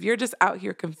 Because if you're just out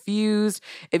here confused,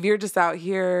 if you're just out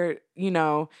here,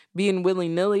 being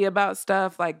willy-nilly about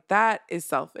stuff, like that is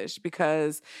selfish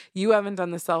because you haven't done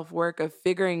the self-work of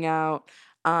figuring out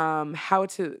how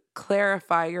to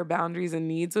clarify your boundaries and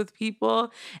needs with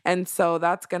people. And so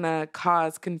that's going to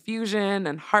cause confusion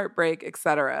and heartbreak,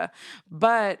 etc.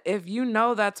 But if you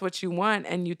know that's what you want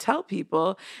and you tell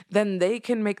people, then they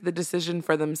can make the decision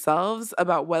for themselves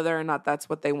about whether or not that's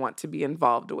what they want to be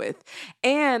involved with.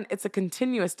 And it's a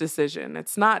continuous decision.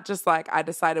 It's not just like I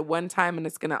decided one time and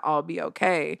it's going to all be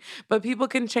okay, but people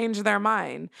can change their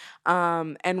mind.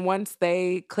 And once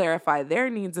they clarify their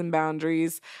needs and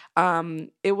boundaries,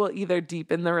 it will either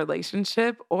deepen the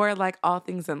relationship or, like all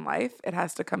things in life, it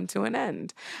has to come to an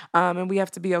end. And we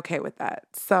have to be okay with that.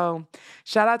 So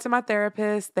shout out to my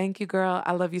therapist. Thank you, girl.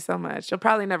 I love you so much. You'll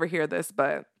probably never hear this,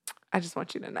 but I just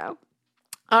want you to know.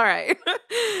 All right.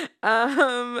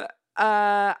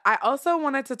 I also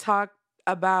wanted to talk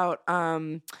about,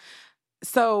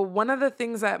 so one of the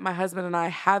things that my husband and I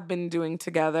have been doing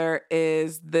together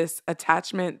is this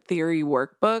attachment theory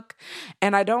workbook.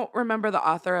 And I don't remember the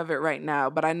author of it right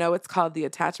now, but I know it's called the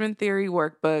Attachment Theory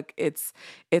Workbook. It's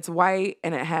white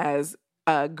and it has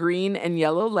green and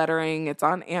yellow lettering. It's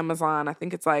on Amazon. I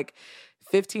think it's like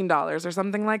 $15 or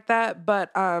something like that. But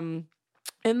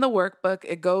in the workbook,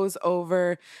 it goes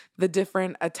over the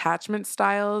different attachment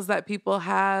styles that people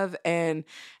have and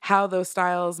how those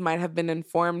styles might have been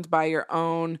informed by your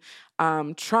own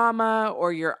trauma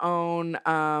or your own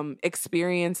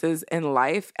experiences in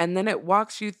life. And then it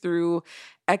walks you through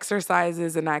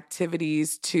exercises and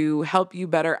activities to help you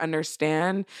better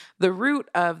understand the root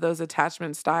of those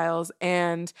attachment styles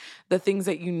and the things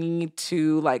that you need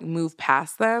to like move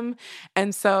past them.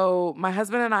 And so my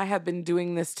husband and I have been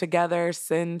doing this together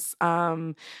since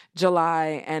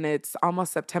July, and it's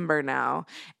almost September now.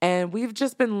 And we've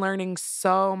just been learning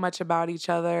so much about each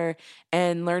other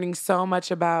and learning so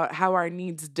much about how our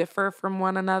needs differ from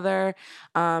one another,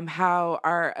 how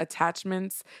our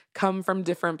attachments come from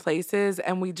different places.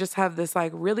 And we just have this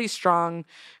like really strong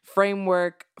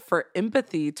framework for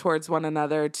empathy towards one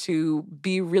another to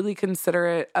be really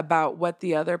considerate about what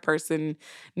the other person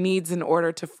needs in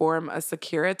order to form a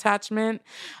secure attachment.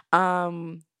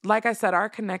 Like I said, our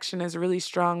connection is really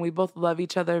strong. We both love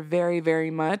each other very, very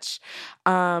much.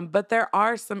 But there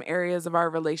are some areas of our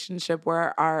relationship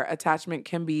where our attachment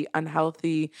can be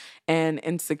unhealthy and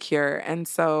insecure. And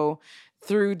so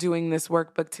through doing this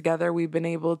workbook together, we've been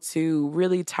able to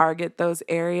really target those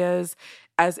areas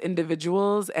as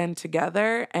individuals and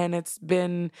together. And it's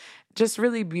been just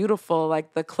really beautiful.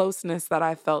 Like the closeness that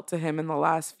I felt to him in the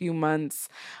last few months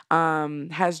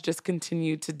has just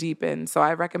continued to deepen. So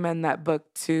I recommend that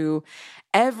book to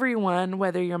everyone,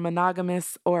 whether you're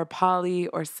monogamous or poly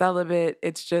or celibate.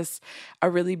 It's just a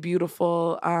really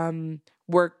beautiful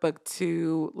workbook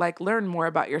to like learn more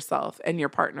about yourself and your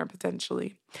partner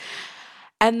potentially.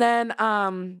 And then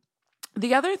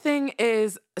the other thing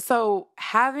is, so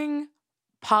having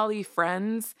poly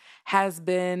friends has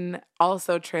been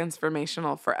also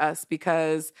transformational for us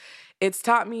because it's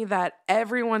taught me that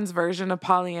everyone's version of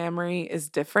polyamory is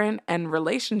different and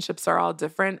relationships are all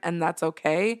different, and that's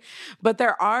okay. But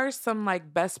there are some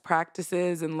like best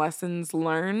practices and lessons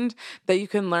learned that you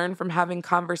can learn from having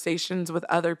conversations with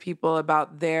other people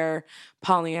about their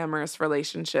polyamorous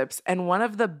relationships. And one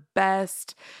of the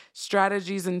best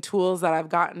strategies and tools that I've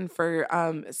gotten for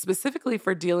specifically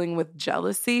for dealing with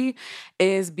jealousy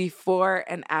is before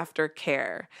and after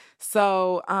care.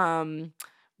 So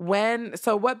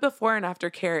what before and after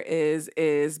care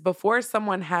is before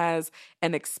someone has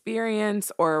an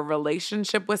experience or a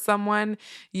relationship with someone,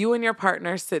 you and your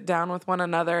partner sit down with one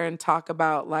another and talk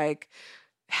about like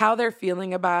how they're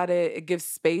feeling about it. It gives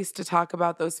space to talk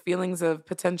about those feelings of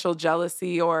potential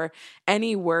jealousy or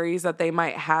any worries that they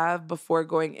might have before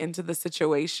going into the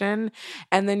situation.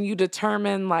 And then you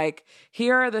determine like,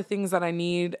 here are the things that I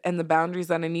need and the boundaries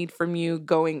that I need from you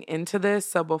going into this.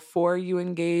 So before you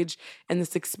engage in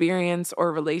this experience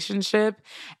or relationship.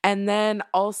 And then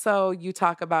also you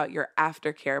talk about your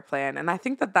aftercare plan. And I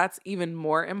think that that's even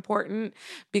more important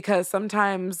because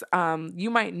sometimes you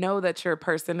might know that your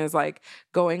person is like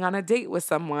going on a date with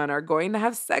someone or going to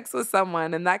have sex with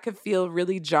someone, and that could feel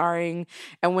really jarring.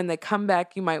 And when they come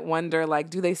back, you might wonder, like,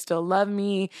 do they still love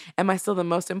me? Am I still the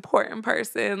most important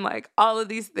person? Like, all of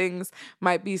these things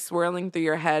might be swirling through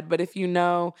your head. But if you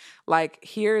know, like,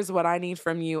 here's what I need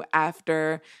from you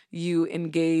after you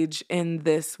engage in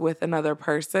this with another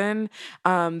person,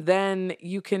 then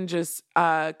you can just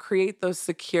create those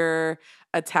secure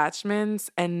attachments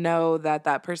and know that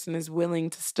that person is willing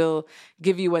to still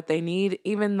give you what they need,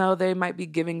 even though they might be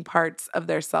giving parts of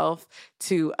their self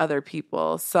to other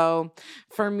people. So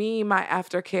for me, my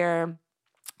aftercare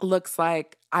looks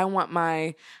like I want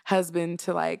my husband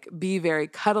to like be very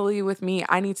cuddly with me.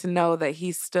 I need to know that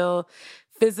he still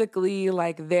physically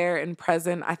like there and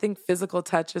present. I think physical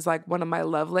touch is like one of my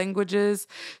love languages.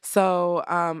 So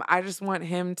I just want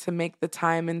him to make the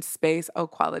time and space. Oh,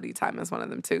 quality time is one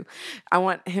of them too. I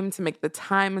want him to make the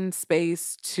time and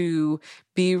space to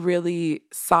be really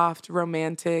soft,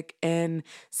 romantic, and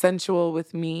sensual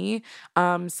with me,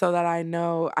 so that I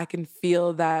know I can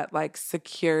feel that like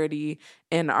security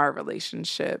in our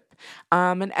relationship.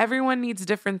 And everyone needs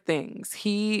different things.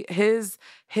 His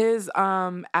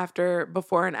after,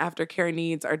 before and after care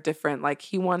needs are different. Like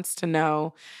he wants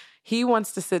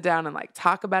to sit down and like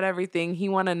talk about everything. He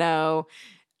want to know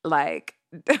like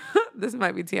this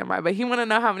might be TMI, but he want to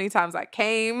know how many times I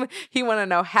came. He want to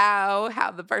know how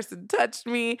the person touched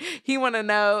me. He want to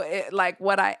know like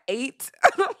what I ate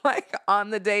like on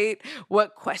the date,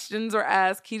 what questions were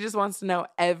asked. He just wants to know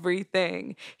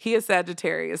everything. He is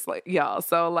Sagittarius, like y'all.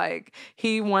 So like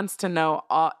he wants to know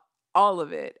all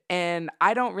of it. And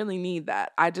I don't really need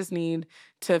that. I just need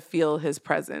to feel his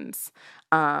presence.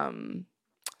 So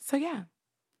yeah,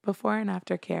 before and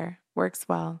after care works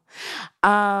well.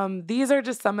 These are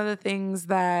just some of the things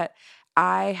that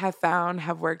I have found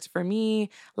have worked for me.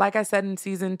 Like I said in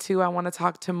season 2, I want to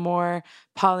talk to more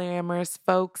polyamorous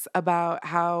folks about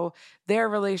how their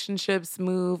relationships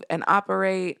move and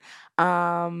operate.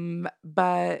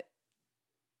 But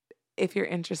if you're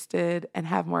interested and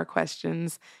have more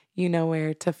questions, you know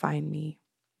where to find me.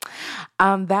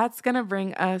 That's going to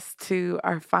bring us to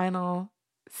our final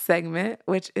segment,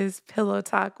 which is Pillow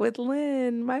Talk with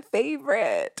Lynn, my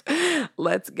favorite.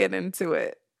 Let's get into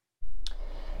it.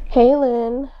 Hey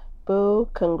Lynn, boo,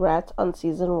 congrats on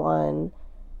season 1.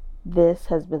 This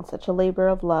has been such a labor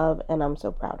of love and I'm so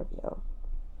proud of you.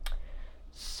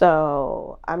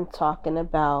 So I'm talking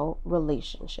about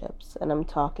relationships, and I'm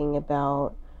talking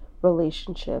about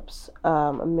relationships,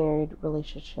 a married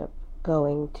relationship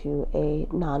going to a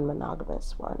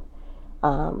non-monogamous one,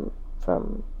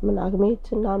 from monogamy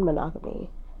to non-monogamy.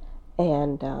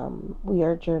 And we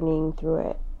are journeying through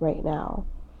it right now.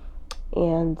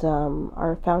 And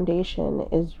our foundation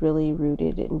is really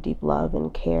rooted in deep love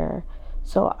and care.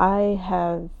 So I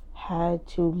have had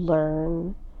to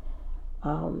learn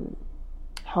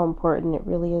how important it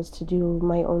really is to do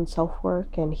my own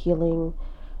self-work and healing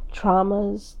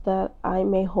traumas that I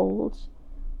may hold.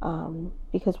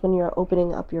 Because when you're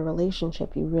opening up your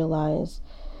relationship, you realize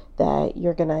that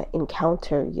you're going to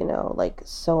encounter, like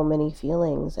so many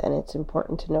feelings, and it's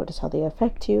important to notice how they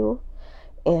affect you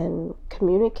and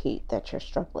communicate that you're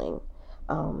struggling.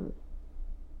 No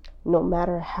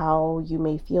matter how you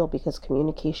may feel, because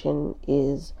communication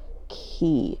is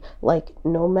key. Like,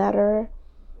 no matter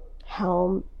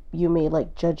how you may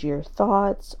like judge your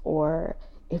thoughts, or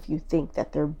if you think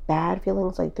that they're bad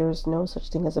feelings, like there's no such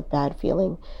thing as a bad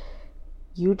feeling.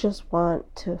 You just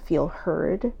want to feel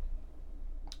heard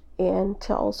and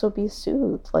to also be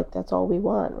soothed. Like, that's all we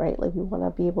want, right? Like, we want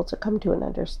to be able to come to an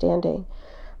understanding.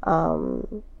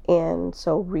 And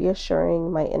so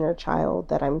reassuring my inner child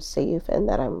that I'm safe and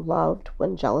that I'm loved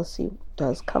when jealousy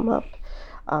does come up,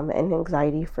 and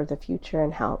anxiety for the future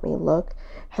and how it may look,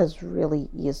 has really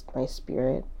eased my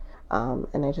spirit.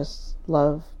 And I just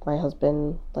love my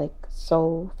husband like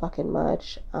so fucking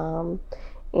much.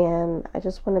 And I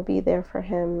just want to be there for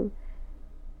him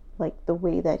like the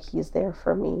way that he's there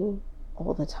for me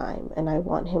all the time. And I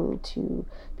want him to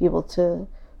be able to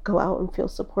go out and feel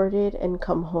supported and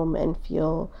come home and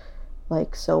feel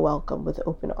like so welcome with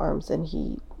open arms. And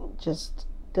he just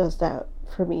does that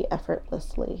for me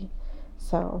effortlessly.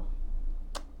 So,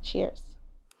 cheers.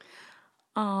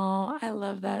 Oh, I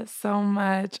love that so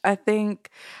much. I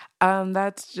think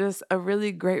that's just a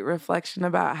really great reflection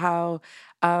about how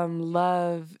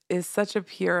love is such a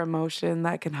pure emotion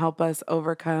that can help us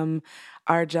overcome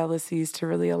our jealousies to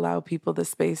really allow people the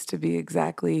space to be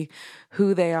exactly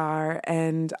who they are.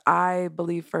 And I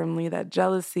believe firmly that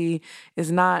jealousy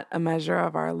is not a measure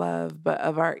of our love, but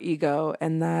of our ego,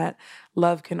 and that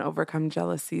love can overcome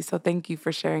jealousy. So thank you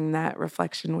for sharing that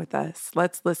reflection with us.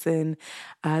 Let's listen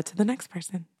to the next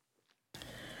person.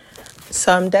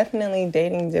 So I'm definitely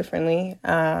dating differently.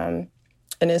 And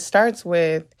it starts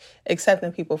with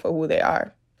accepting people for who they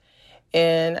are.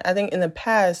 And I think in the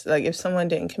past, like if someone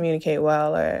didn't communicate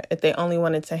well, or if they only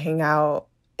wanted to hang out,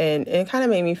 and it kind of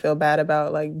made me feel bad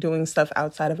about like doing stuff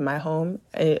outside of my home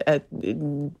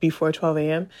before 12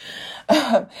 a.m.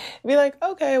 Be like,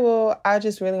 okay, well, I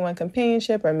just really want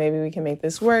companionship, or maybe we can make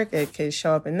this work. It could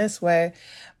show up in this way.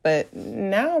 But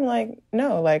now I'm like,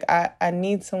 no, like I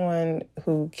need someone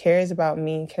who cares about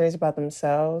me, cares about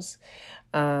themselves.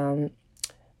 They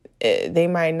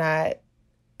might not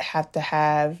have to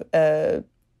have a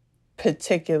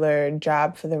particular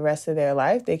job for the rest of their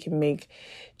life. They can make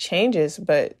changes,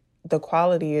 but the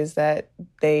quality is that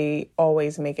they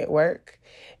always make it work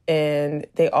and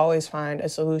they always find a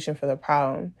solution for the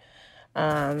problem.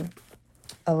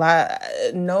 A lot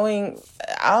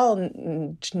I'll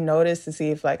notice to see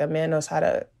if like a man knows how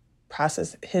to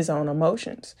process his own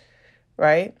emotions,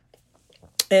 right?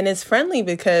 And it's friendly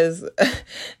because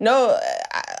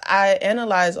I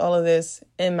analyze all of this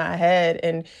in my head,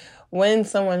 and when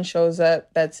someone shows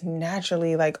up that's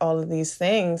naturally like all of these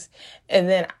things, and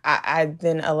then I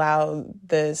then allow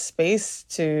the space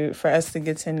for us to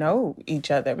get to know each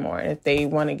other more, and if they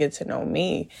want to get to know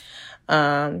me.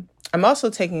 I'm also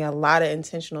taking a lot of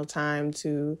intentional time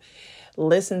to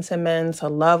listen to men, to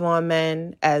love on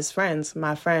men as friends,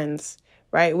 my friends,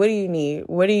 right? What do you need?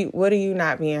 What are you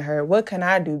not being heard? What can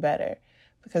I do better?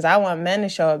 Because I want men to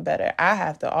show up better. I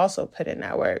have to also put in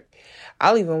that work.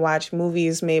 I'll even watch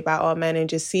movies made by all men and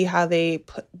just see how they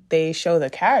show the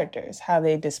characters, how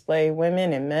they display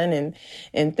women and men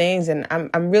and things. And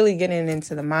I'm really getting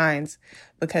into the minds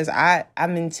because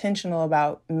I'm intentional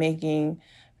about being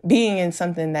in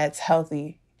something that's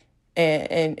healthy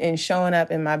and showing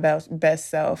up in my best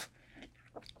self.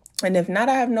 And if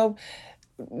not,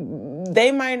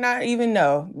 they might not even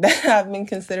know that I've been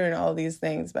considering all these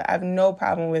things, but I have no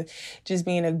problem with just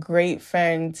being a great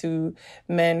friend to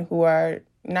men who are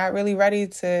not really ready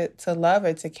to love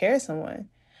or to care someone.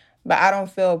 But I don't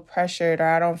feel pressured, or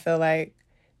I don't feel like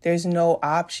there's no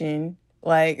option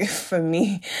like for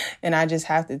me, and I just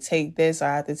have to take this or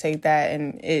I have to take that,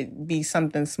 and it be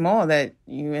something small that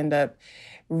you end up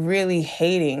really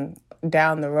hating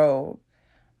down the road.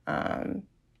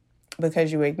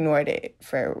 Because you ignored it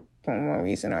for one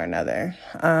reason or another.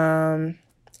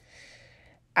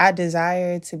 I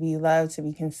desire to be loved, to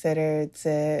be considered,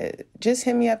 to just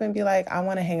hit me up and be like, I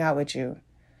want to hang out with you.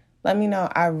 Let me know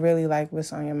I really like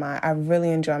what's on your mind. I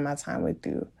really enjoy my time with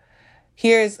you.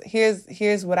 Here's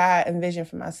what I envision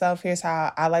for myself. Here's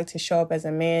how I like to show up as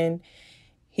a man.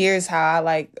 Here's how I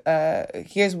like,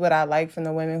 here's what I like from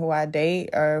the women who I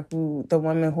date or the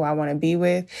women who I want to be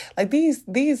with. Like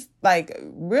these like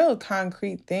real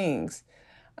concrete things.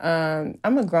 I'm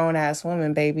a grown ass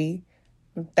woman, baby.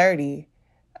 I'm 30.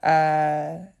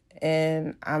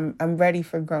 And I'm ready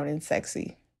for grown and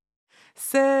sexy.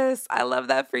 Sis, I love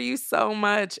that for you so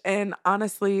much. And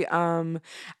honestly, I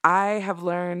have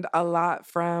learned a lot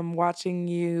from watching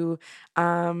you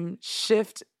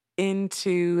shift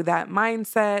into that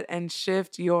mindset and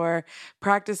shift your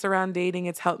practice around dating.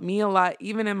 It's helped me a lot,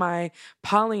 even in my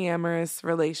polyamorous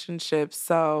relationships.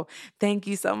 So thank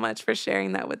you so much for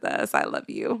sharing that with us. I love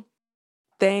you.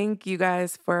 Thank you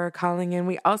guys for calling in.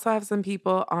 We also have some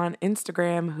people on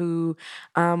Instagram who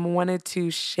wanted to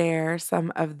share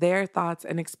some of their thoughts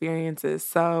and experiences.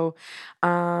 So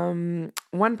one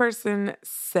person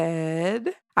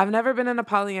said, I've never been in a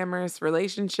polyamorous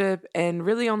relationship and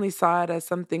really only saw it as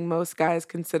something most guys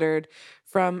considered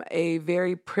from a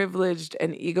very privileged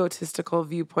and egotistical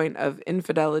viewpoint of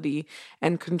infidelity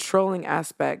and controlling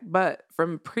aspect. But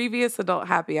from previous adult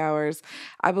happy hours,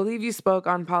 I believe you spoke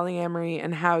on polyamory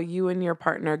and how you and your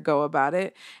partner go about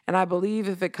it. And I believe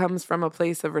if it comes from a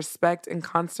place of respect and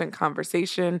constant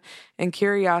conversation and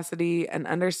curiosity and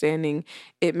understanding,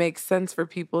 it makes sense for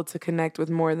people to connect with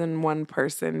more than one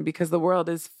person because the world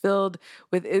is filled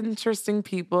with interesting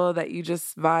people that you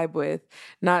just vibe with,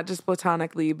 not just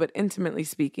platonically, but intimately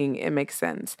speaking. It makes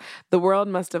sense. The world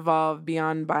must evolve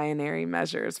beyond binary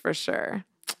measures for sure.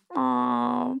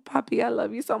 Oh, Poppy, I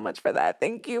love you so much for that.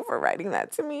 Thank you for writing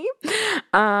that to me.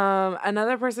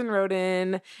 Another person wrote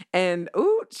in, and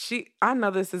I know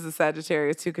this is a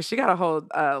Sagittarius too, because she got a whole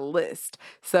list.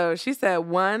 So she said,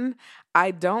 1,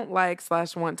 I don't like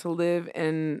 / want to live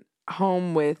in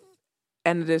home with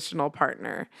an additional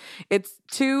partner.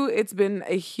 2, it's been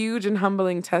a huge and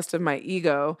humbling test of my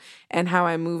ego and how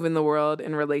I move in the world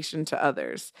in relation to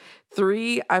others.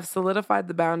 3, I've solidified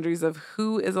the boundaries of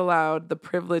who is allowed the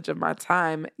privilege of my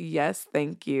time. Yes,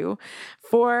 thank you.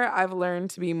 4, I've learned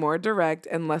to be more direct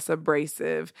and less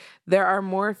abrasive. There are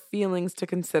more feelings to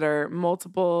consider,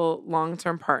 multiple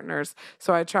long-term partners,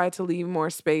 so I try to leave more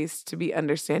space to be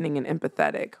understanding and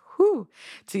empathetic. Whew.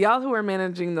 To y'all who are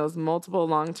managing those multiple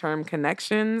long-term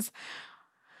connections,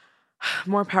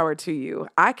 more power to you.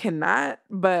 I cannot,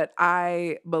 but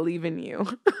I believe in you.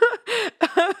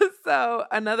 So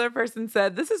another person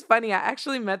said, this is funny. I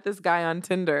actually met this guy on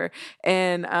Tinder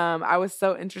and I was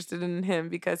so interested in him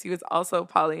because he was also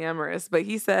polyamorous. But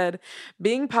he said,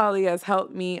 being poly has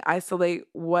helped me isolate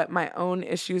what my own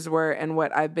issues were and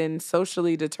what I've been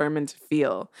socially determined to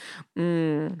feel.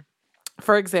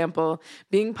 For example,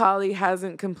 being poly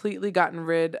hasn't completely gotten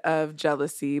rid of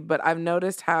jealousy, but I've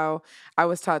noticed how I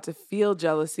was taught to feel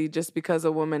jealousy just because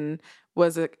a woman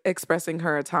was expressing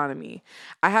her autonomy.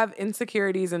 I have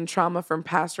insecurities and trauma from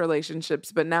past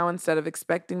relationships, but now instead of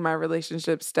expecting my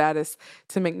relationship status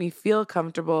to make me feel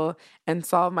comfortable and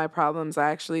solve my problems, I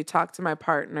actually talk to my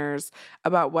partners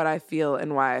about what I feel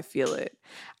and why I feel it.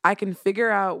 I can figure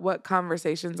out what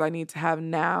conversations I need to have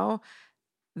now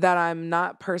that I'm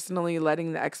not personally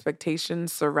letting the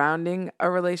expectations surrounding a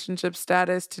relationship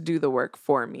status to do the work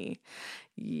for me.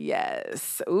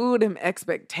 Yes. Ooh, them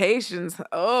expectations.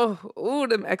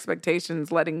 Them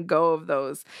expectations. Letting go of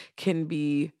those can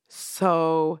be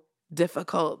so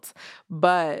difficult.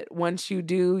 But once you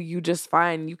do, you just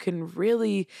find you can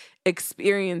really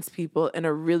experience people in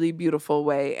a really beautiful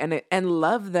way and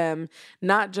love them,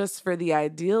 not just for the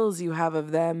ideals you have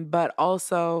of them, but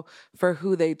also for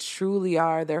who they truly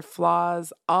are, their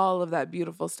flaws, all of that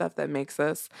beautiful stuff that makes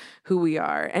us who we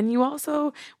are. And you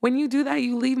also, when you do that,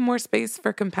 you leave more space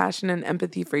for compassion and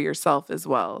empathy for yourself as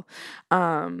well.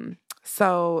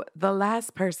 So the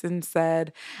last person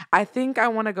said, I think I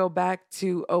want to go back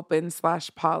to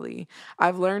open/poly.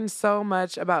 I've learned so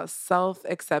much about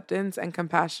self-acceptance and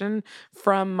compassion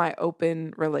from my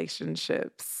open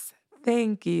relationships.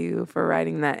 Thank you for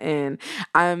writing that in.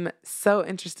 I'm so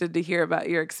interested to hear about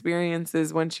your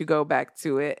experiences once you go back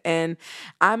to it. And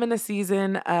I'm in a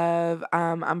season of,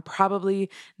 I'm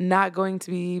probably not going to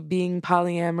be being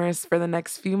polyamorous for the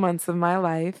next few months of my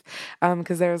life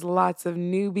because there's lots of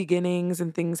new beginnings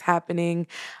and things happening.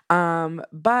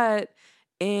 But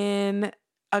in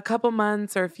a couple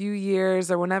months or a few years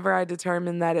or whenever I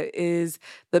determine that it is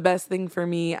the best thing for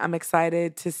me, I'm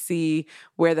excited to see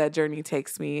where that journey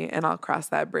takes me, and I'll cross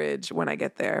that bridge when I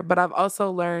get there. But I've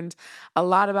also learned a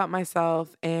lot about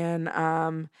myself and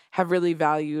have really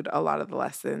valued a lot of the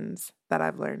lessons that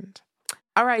I've learned.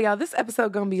 All right, y'all, this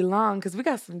episode gonna be long because we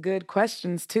got some good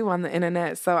questions too on the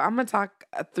internet. So I'm gonna talk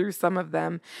through some of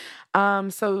them.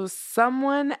 So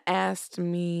someone asked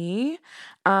me,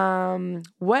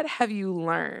 what have you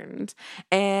learned?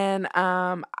 And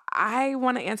I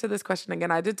want to answer this question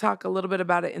again. I did talk a little bit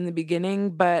about it in the beginning,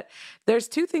 but there's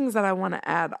two things that I want to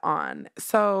add on.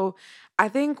 So I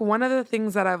think one of the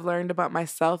things that I've learned about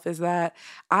myself is that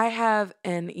I have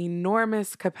an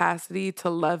enormous capacity to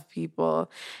love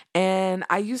people. And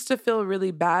I used to feel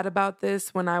really bad about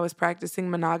this when I was practicing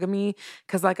monogamy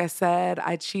because, like I said,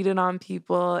 I cheated on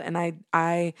people and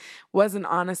I wasn't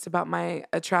honest about my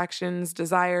attractions,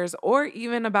 desires, or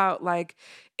even about like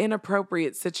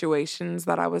inappropriate situations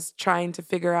that I was trying to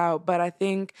figure out. But I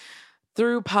think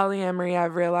through polyamory,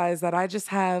 I've realized that I just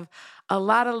have a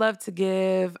lot of love to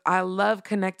give. I love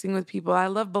connecting with people. I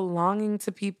love belonging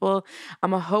to people.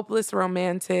 I'm a hopeless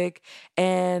romantic.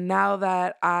 And now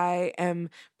that I am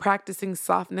practicing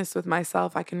softness with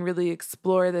myself, I can really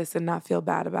explore this and not feel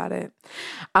bad about it.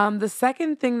 The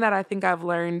second thing that I think I've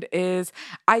learned is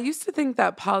I used to think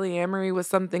that polyamory was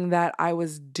something that I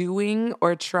was doing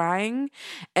or trying.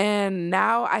 And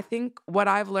now I think what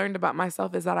I've learned about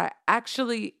myself is that I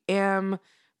actually am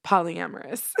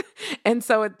polyamorous. And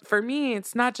so for me,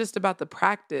 it's not just about the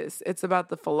practice. It's about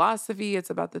the philosophy. It's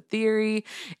about the theory.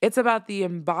 It's about the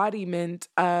embodiment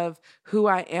of who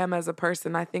I am as a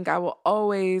person. I think I will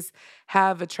always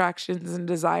have attractions and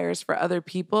desires for other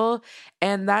people.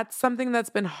 And that's something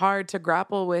that's been hard to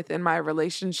grapple with in my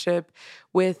relationship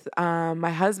with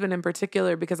my husband in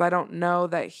particular, because I don't know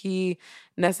that he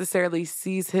necessarily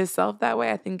sees himself that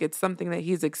way. I think it's something that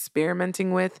he's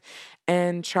experimenting with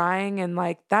and trying, and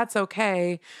like, that's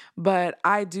okay. But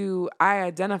I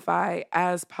identify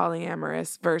as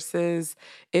polyamorous versus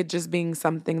it just being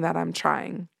something that I'm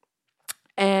trying.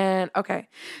 And okay,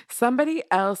 somebody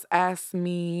else asked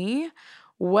me,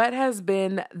 what has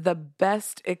been the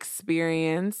best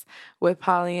experience with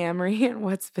polyamory and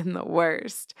what's been the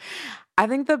worst? I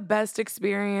think the best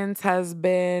experience has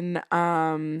been,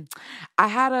 I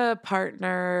had a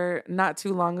partner not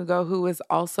too long ago who was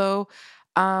also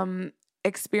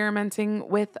experimenting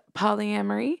with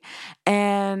polyamory.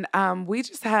 And we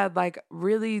just had like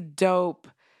really dope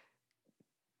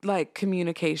like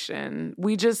communication.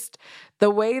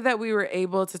 The way that we were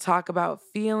able to talk about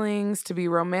feelings, to be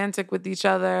romantic with each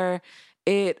other,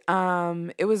 it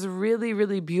was really,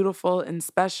 really beautiful and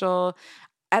special.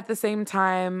 At the same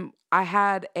time, I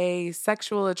had a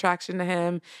sexual attraction to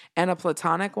him and a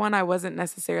platonic one. I wasn't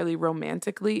necessarily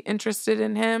romantically interested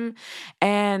in him.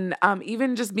 And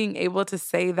even just being able to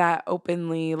say that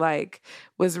openly, like,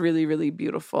 was really, really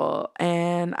beautiful.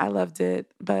 And I loved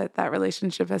it. But that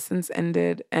relationship has since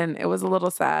ended, and it was a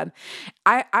little sad.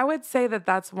 I would say that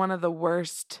that's one of the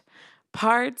worst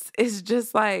parts is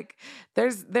just like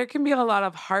there can be a lot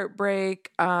of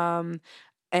heartbreak. And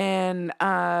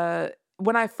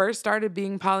when I first started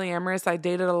being polyamorous, I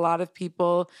dated a lot of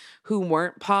people who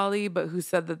weren't poly, but who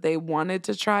said that they wanted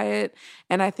to try it.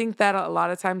 And I think that a lot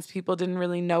of times people didn't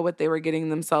really know what they were getting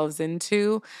themselves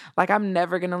into. Like, I'm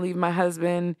never going to leave my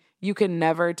husband. You can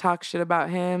never talk shit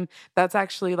about him. That's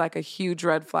actually like a huge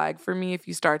red flag for me if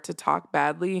you start to talk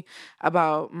badly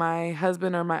about my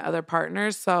husband or my other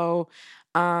partners. So,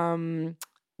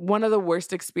 one of the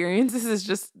worst experiences is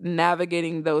just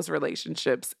navigating those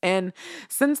relationships. And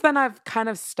since then, I've kind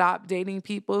of stopped dating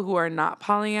people who are not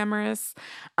polyamorous.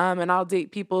 And I'll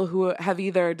date people who have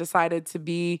either decided to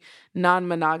be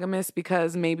non-monogamous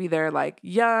because maybe they're like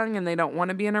young and they don't want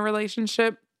to be in a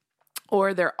relationship,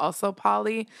 or they're also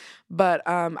poly. But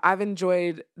I've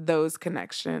enjoyed those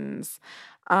connections.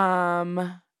 Another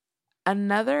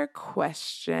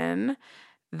question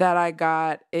that I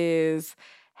got is,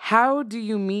 how do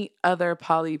you meet other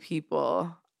poly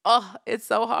people? Oh, it's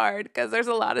so hard because there's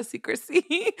a lot of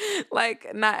secrecy.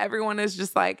 Like, not everyone is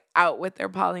just like out with their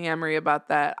polyamory about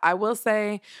that. I will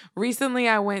say recently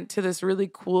I went to this really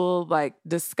cool like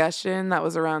discussion that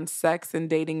was around sex and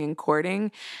dating and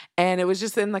courting. And it was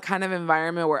just in the kind of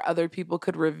environment where other people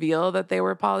could reveal that they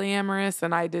were polyamorous,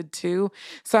 and I did too.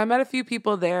 So I met a few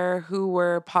people there who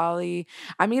were poly.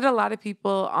 I meet a lot of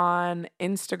people on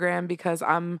Instagram because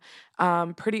I'm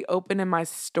pretty open in my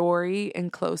story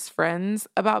and close friends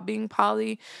about being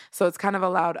poly. So it's kind of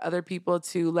allowed other people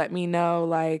to let me know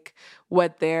like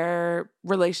what their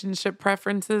relationship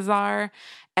preferences are.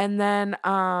 And then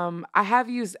I have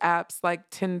used apps like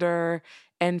Tinder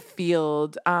and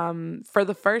Field. For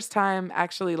the first time,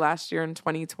 actually last year in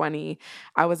 2020,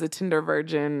 I was a Tinder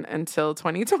virgin until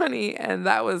 2020, and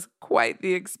that was quite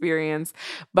the experience.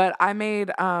 But I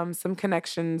made some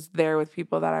connections there with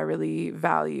people that I really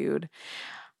valued.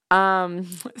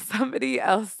 Somebody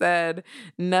else said,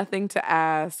 nothing to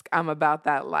ask. I'm about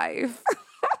that life.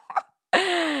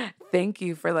 Thank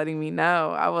you for letting me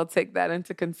know. I will take that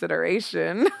into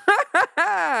consideration.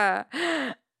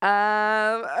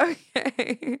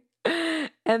 Okay.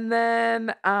 And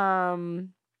then,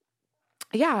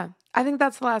 yeah, I think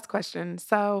that's the last question.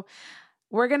 So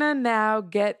we're going to now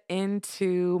get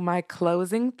into my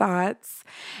closing thoughts.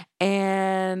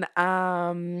 And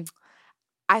I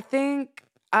think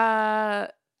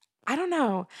I don't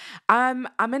know. I'm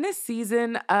in a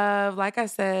season of, like I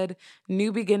said,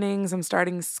 new beginnings. I'm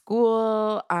starting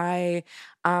school. My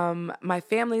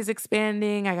family's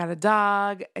expanding. I got a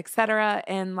dog, etc.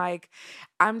 And like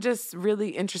I'm just really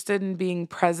interested in being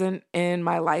present in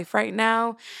my life right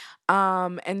now.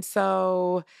 And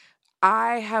so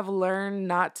I have learned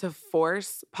not to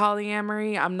force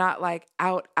polyamory. I'm not like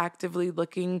out actively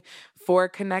looking for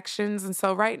connections. And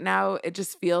so right now it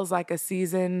just feels like a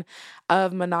season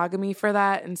of monogamy for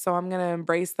that. And so I'm going to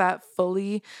embrace that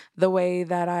fully the way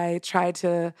that I try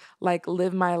to like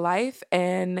live my life.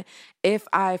 And if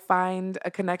I find a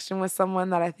connection with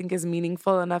someone that I think is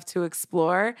meaningful enough to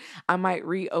explore, I might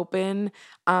reopen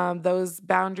those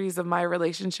boundaries of my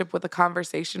relationship with a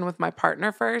conversation with my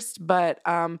partner first. But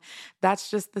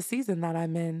that's just the season that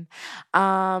I'm in.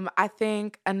 I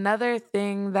think another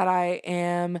thing that I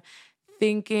am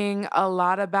thinking a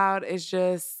lot about is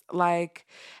just like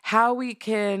how we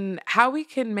can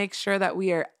make sure that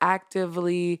we are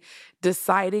actively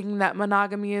deciding that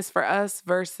monogamy is for us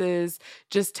versus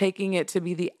just taking it to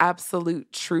be the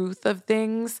absolute truth of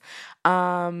things,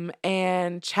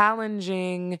 and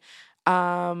challenging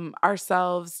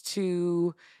ourselves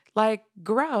to like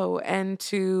grow and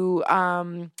to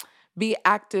be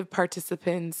active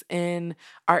participants in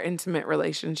our intimate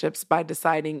relationships by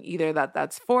deciding either that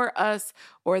that's for us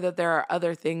or that there are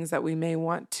other things that we may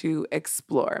want to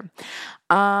explore.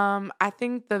 I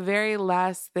think the very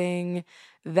last thing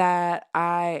that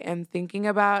I am thinking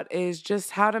about is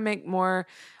just how to make more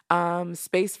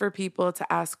space for people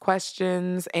to ask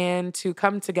questions and to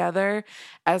come together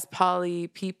as poly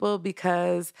people,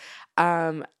 because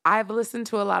I've listened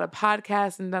to a lot of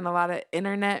podcasts and done a lot of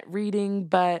internet reading,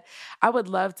 but I would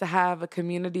love to have a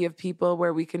community of people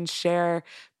where we can share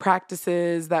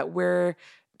practices that we're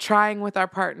trying with our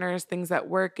partners, things that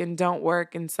work and don't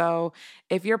work. And so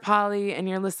if you're poly and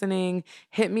you're listening,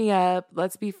 hit me up.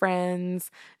 Let's be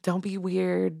friends. Don't be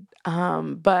weird.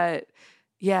 But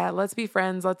yeah, let's be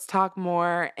friends. Let's talk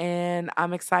more. And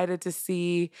I'm excited to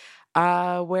see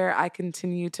where I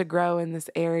continue to grow in this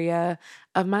area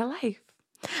of my life.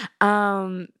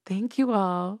 Thank you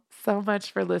all so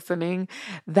much for listening.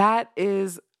 That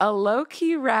is a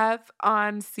low-key wrap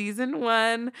on season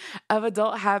 1 of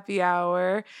Adult Happy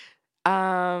Hour.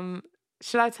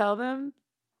 Should I tell them?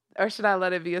 Or should I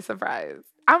let it be a surprise?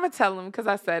 I'm going to tell them because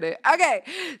I said it. Okay,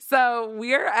 so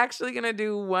we are actually going to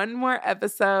do one more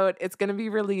episode. It's going to be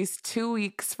released 2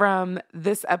 weeks from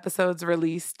this episode's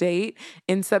release date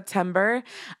in September.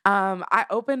 I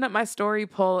opened up my story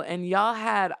poll and y'all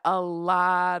had a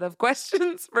lot of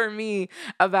questions for me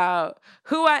about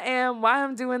who I am, why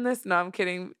I'm doing this. No, I'm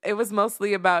kidding. It was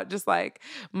mostly about just like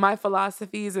my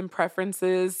philosophies and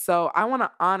preferences. So I want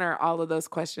to honor all of those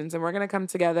questions, and we're going to come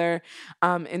together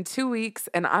in 2 weeks,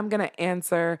 and I'm going to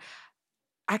answer,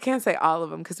 I can't say all of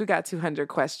them because we got 200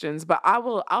 questions, but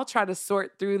I'll try to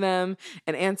sort through them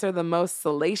and answer the most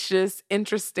salacious,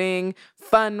 interesting,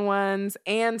 fun ones,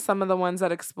 and some of the ones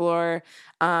that explore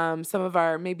some of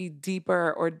our maybe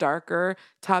deeper or darker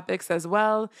topics as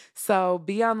well. So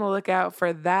be on the lookout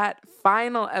for that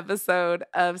final episode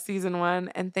of season 1.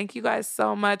 And thank you guys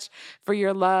so much for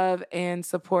your love and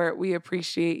support. We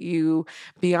appreciate you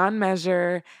beyond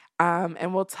measure.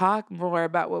 And we'll talk more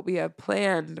about what we have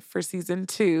planned for season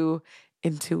 2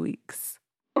 in 2 weeks.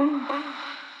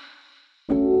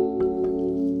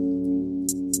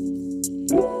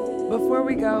 Before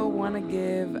we go, want to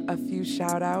give a few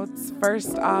shout outs.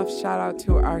 First off, shout out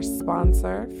to our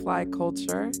sponsor, Fly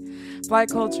Culture. Fly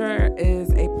Culture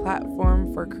is a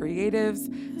platform for creatives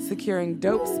securing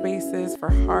dope spaces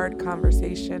for hard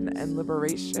conversation and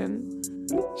liberation.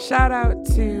 Shout out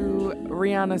to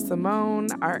Rihanna Simone,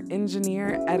 our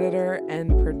engineer, editor,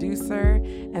 and producer,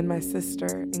 and my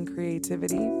sister in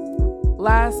creativity.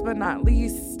 Last but not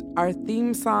least, our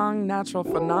theme song, Natural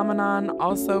Phenomenon,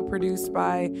 also produced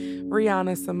by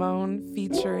Rihanna Simone,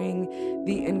 featuring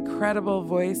the incredible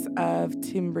voice of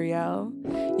Timbriel.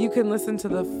 You can listen to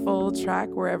the full track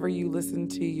wherever you listen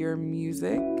to your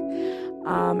music.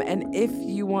 And if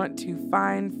you want to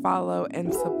find, follow,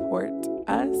 and support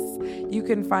us, you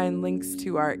can find links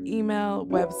to our email,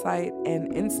 website,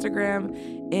 and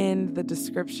Instagram in the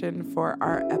description for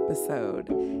our episode.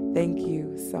 Thank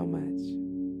you so much.